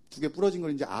갈비뼈 2개 부러진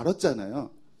걸 이제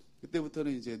알았잖아요.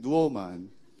 그때부터는 이제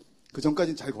누워만 그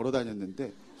전까지는 잘 걸어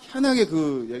다녔는데 희한하게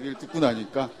그 얘기를 듣고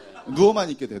나니까 누워만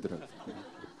있게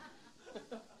되더라고요.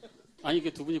 아니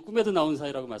이게 두 분이 꿈에도 나온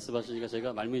사이라고 말씀하시니까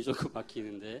제가 말문이 조금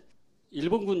막히는데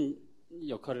일본군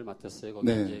역할을 맡았어요. 거기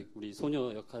네. 이제 우리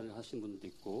소녀 역할을 하신 분도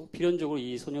있고 필연적으로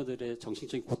이 소녀들의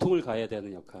정신적인 고통을 가해야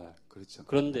되는 역할. 그렇죠.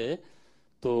 그런데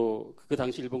또 그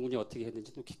당시 일본군이 어떻게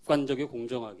했는지 또 객관적이고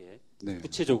공정하게 네.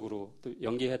 구체적으로 또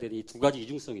연기해야 되는 이 두 가지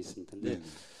이중성이 있습니다. 근데 네.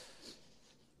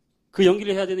 그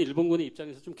연기를 해야 되는 일본군의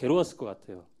입장에서 좀 괴로웠을 것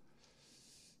같아요.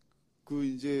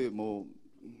 이제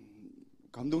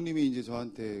감독님이 이제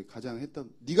저한테 가장 했던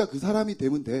네가 그 사람이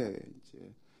되면 돼 이제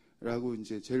라고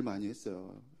이제 제일 많이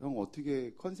했어요. 형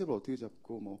어떻게 컨셉을 어떻게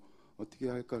잡고 어떻게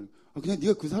할까? 그냥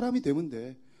네가 그 사람이 되면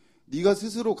돼. 네가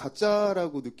스스로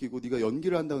가짜라고 느끼고 네가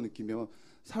연기를 한다고 느끼면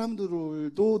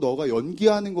사람들도 너가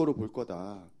연기하는 거로 볼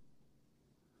거다.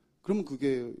 그러면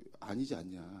그게 아니지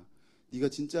않냐. 네가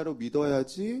진짜로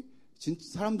믿어야지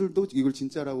사람들도 이걸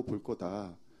진짜라고 볼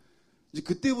거다. 이제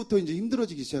그때부터 이제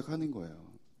힘들어지기 시작하는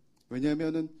거예요.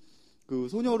 왜냐하면은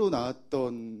소녀로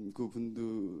나왔던 그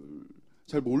분들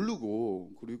잘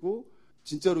모르고 그리고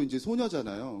진짜로 이제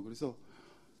소녀잖아요. 그래서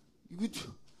이거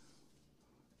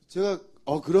제가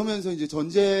그러면서 이제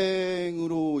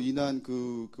전쟁으로 인한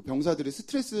그 병사들의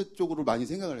스트레스 쪽으로 많이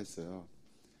생각을 했어요.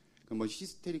 뭐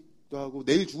히스테릭도 하고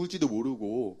내일 죽을지도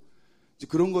모르고 이제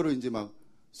그런 거를 이제 막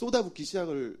쏟아붓기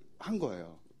시작을 한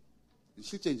거예요.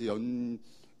 실제 이제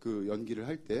연기를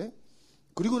할 때.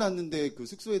 그리고 났는데 그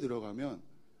숙소에 들어가면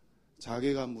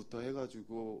자괴감부터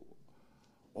해가지고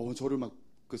저를 막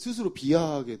그 스스로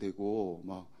비하하게 되고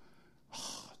막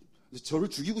저를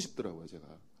죽이고 싶더라고요, 제가.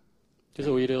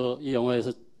 그래서 오히려 이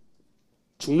영화에서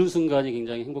죽는 순간이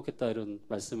굉장히 행복했다 이런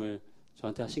말씀을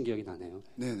저한테 하신 기억이 나네요.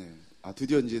 네네.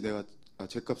 드디어 이제 내가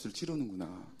죗값을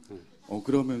치르는구나.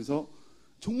 그러면서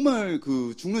정말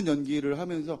그 죽는 연기를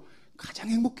하면서 가장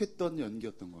행복했던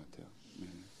연기였던 것 같아요. 네.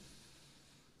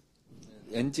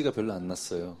 NG가 별로 안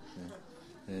났어요.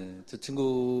 네, 저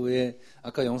친구의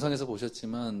아까 영상에서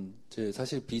보셨지만 제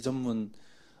사실 비전문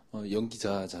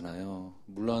연기자잖아요.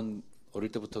 물론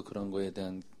어릴 때부터 그런 거에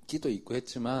대한 끼도 있고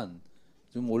했지만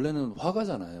좀 원래는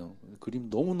화가잖아요. 그림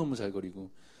너무너무 잘 그리고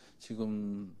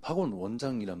지금 학원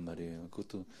원장이란 말이에요.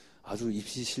 그것도 아주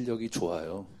입시 실력이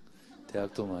좋아요.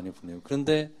 대학도 많이 보내고.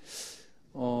 그런데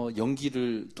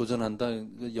연기를 도전한다?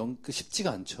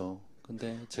 쉽지가 않죠.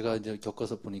 근데 제가 이제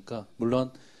겪어서 보니까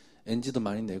물론 NG도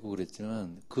많이 내고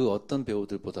그랬지만 그 어떤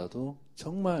배우들보다도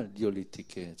정말 리얼리티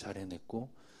있게 잘 해냈고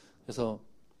그래서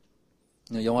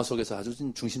영화 속에서 아주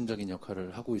중심적인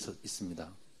역할을 하고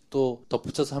있습니다. 또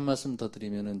덧붙여서 한 말씀 더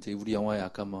드리면은 이제 우리 영화에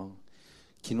아까 뭐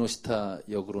기노시타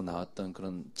역으로 나왔던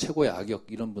그런 최고의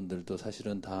악역 이런 분들도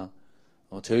사실은 다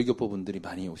저혈교포 분들이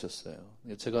많이 오셨어요.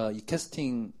 제가 이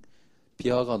캐스팅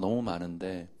비하가 너무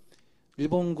많은데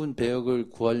일본군 배역을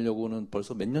구하려고는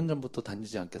벌써 몇 년 전부터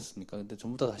다니지 않겠습니까? 근데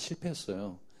전부 다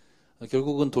실패했어요.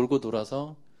 결국은 돌고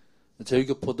돌아서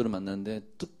저혈교포들을 만났는데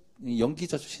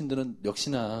연기자 출신들은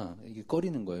역시나 이게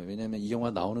꺼리는 거예요. 왜냐하면 이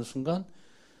영화 나오는 순간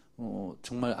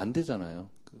정말 안 되잖아요.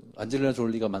 안젤리나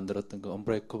졸리가 만들었던 그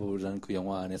언브레이커블이라는 그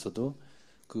영화 안에서도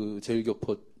그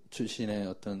저혈교포 출신의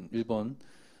어떤 일본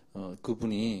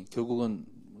그분이 결국은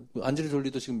안젤리나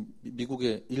졸리도 지금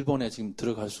미국에 일본에 지금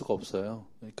들어갈 수가 없어요.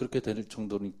 그렇게 될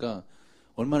정도니까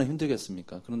얼마나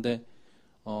힘들겠습니까? 그런데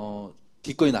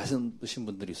기꺼이 나서신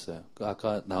분들이 있어요.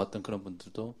 아까 나왔던 그런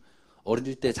분들도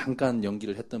어릴 때 잠깐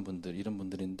연기를 했던 분들 이런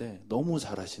분들인데 너무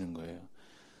잘하시는 거예요.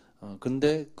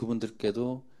 근데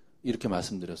그분들께도 이렇게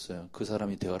말씀드렸어요. 그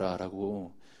사람이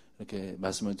되어라라고 이렇게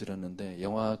말씀을 드렸는데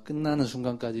영화 끝나는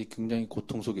순간까지 굉장히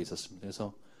고통 속에 있었습니다.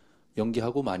 그래서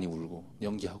연기하고 많이 울고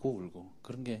연기하고 울고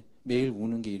그런 게 매일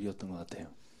우는 게 일이었던 것 같아요.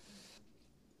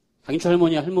 강인철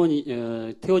할머니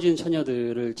태워진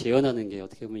처녀들을 재현하는 게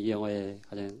어떻게 보면 이 영화의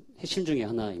가장 핵심 중에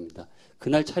하나입니다.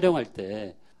 그날 촬영할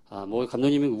때 뭐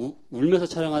감독님이 울면서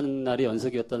촬영하는 날이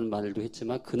연속이었다는 말도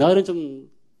했지만 그날은 좀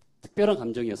특별한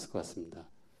감정이었을 것 같습니다.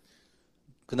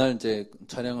 그날 이제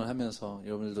촬영을 하면서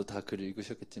여러분들도 다 글을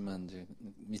읽으셨겠지만 이제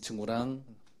이 친구랑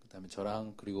그다음에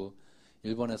저랑 그리고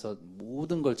일본에서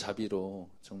모든 걸 자비로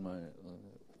정말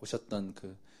오셨던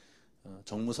그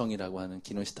정무성이라고 하는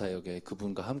기노시타 역의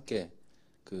그분과 함께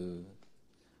그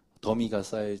더미가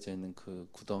쌓여져 있는 그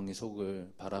구덩이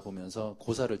속을 바라보면서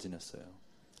고사를 지냈어요.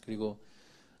 그리고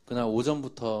그날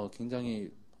오전부터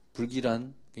굉장히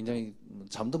불길한, 굉장히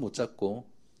잠도 못 잤고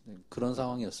그런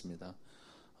상황이었습니다.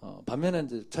 반면에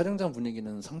이제 촬영장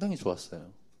분위기는 상당히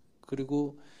좋았어요.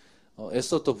 그리고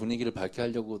애써 또 분위기를 밝게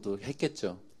하려고도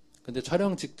했겠죠. 근데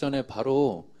촬영 직전에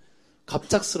바로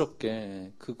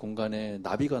갑작스럽게 그 공간에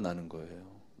나비가 나는 거예요.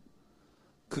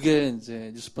 그게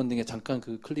이제 뉴스펀딩에 잠깐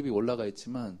그 클립이 올라가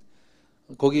있지만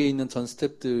거기에 있는 전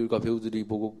스태프들과 배우들이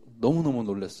보고 너무너무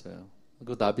놀랐어요.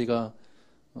 그 나비가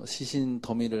시신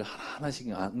더미를 하나하나씩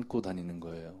안고 다니는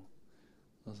거예요.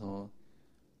 그래서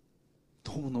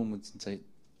너무너무 진짜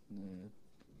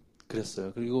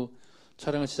그랬어요. 그리고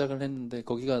촬영을 시작을 했는데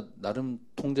거기가 나름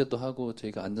통제도 하고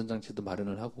저희가 안전장치도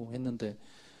마련을 하고 했는데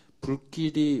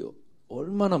불길이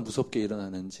얼마나 무섭게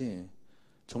일어나는지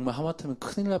정말 하마터면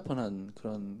큰일 날 뻔한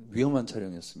그런 위험한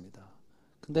촬영이었습니다.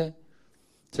 근데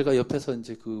제가 옆에서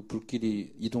이제 그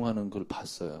불길이 이동하는 걸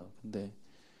봤어요. 근데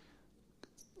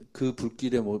그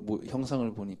불길의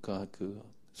형상을 보니까 그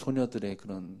소녀들의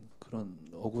그런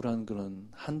억울한 그런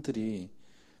한들이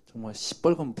정말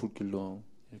시뻘건 불길로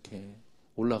이렇게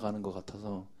올라가는 것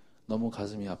같아서 너무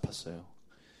가슴이 아팠어요.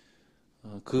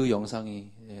 그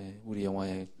영상이 우리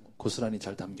영화에 고스란히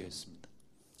잘 담겨 있습니다.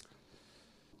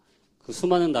 그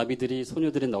수많은 나비들이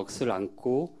소녀들의 넋을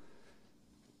안고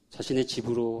자신의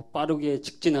집으로 빠르게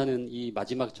직진하는 이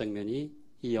마지막 장면이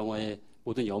이 영화의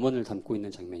모든 염원을 담고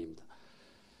있는 장면입니다.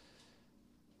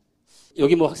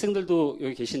 여기 뭐 학생들도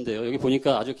여기 계신데요. 여기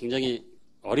보니까 아주 굉장히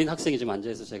어린 학생이 좀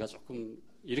앉아있어서 제가 조금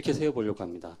이렇게 세어보려고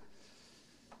합니다.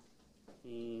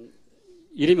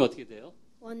 이름이 어떻게 돼요?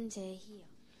 원재희요.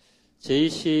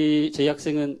 제이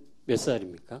학생은 몇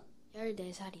살입니까?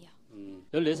 14살이요.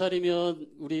 14살이면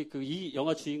우리 이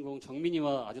영화 주인공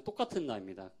정민이와 아주 똑같은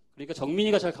나이입니다. 그러니까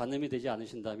정민이가 잘 가늠이 되지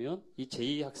않으신다면 이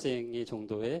제2 학생의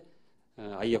정도의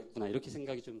아이였구나 이렇게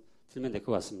생각이 좀 들면 될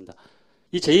것 같습니다.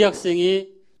 이 제2 학생이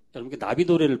여러분께 나비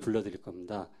노래를 불러드릴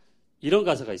겁니다. 이런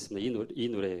가사가 있습니다. 이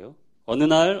노래예요. 어느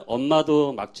날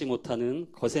엄마도 막지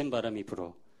못하는 거센 바람이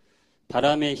불어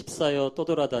바람에 휩싸여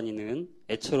떠돌아다니는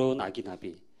애처로운 아기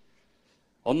나비.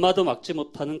 엄마도 막지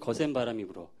못하는 거센 바람이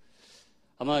불어.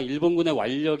 아마 일본군의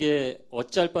완력에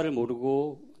어찌할 바를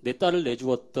모르고 내 딸을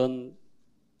내주었던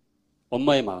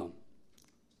엄마의 마음,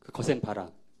 그 거센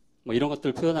바람, 뭐 이런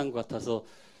것들을 표현한 것 같아서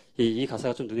이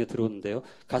가사가 좀 눈에 들어오는데요.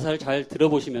 가사를 잘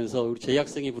들어보시면서 우리 제2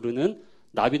 학생이 부르는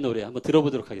나비 노래 한번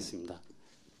들어보도록 하겠습니다.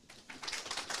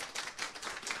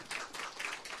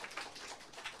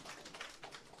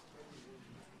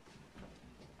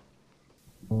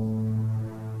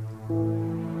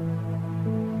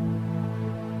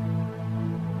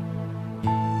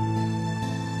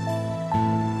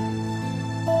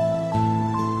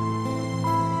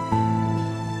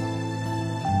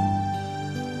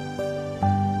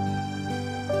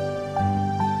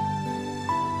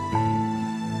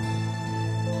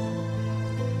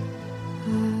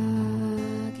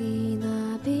 아기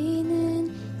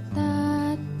나비는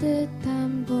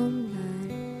따뜻한 봄날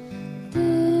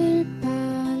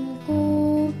들판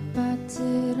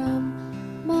꽃밭처럼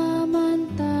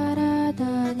마만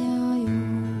따라다녀요.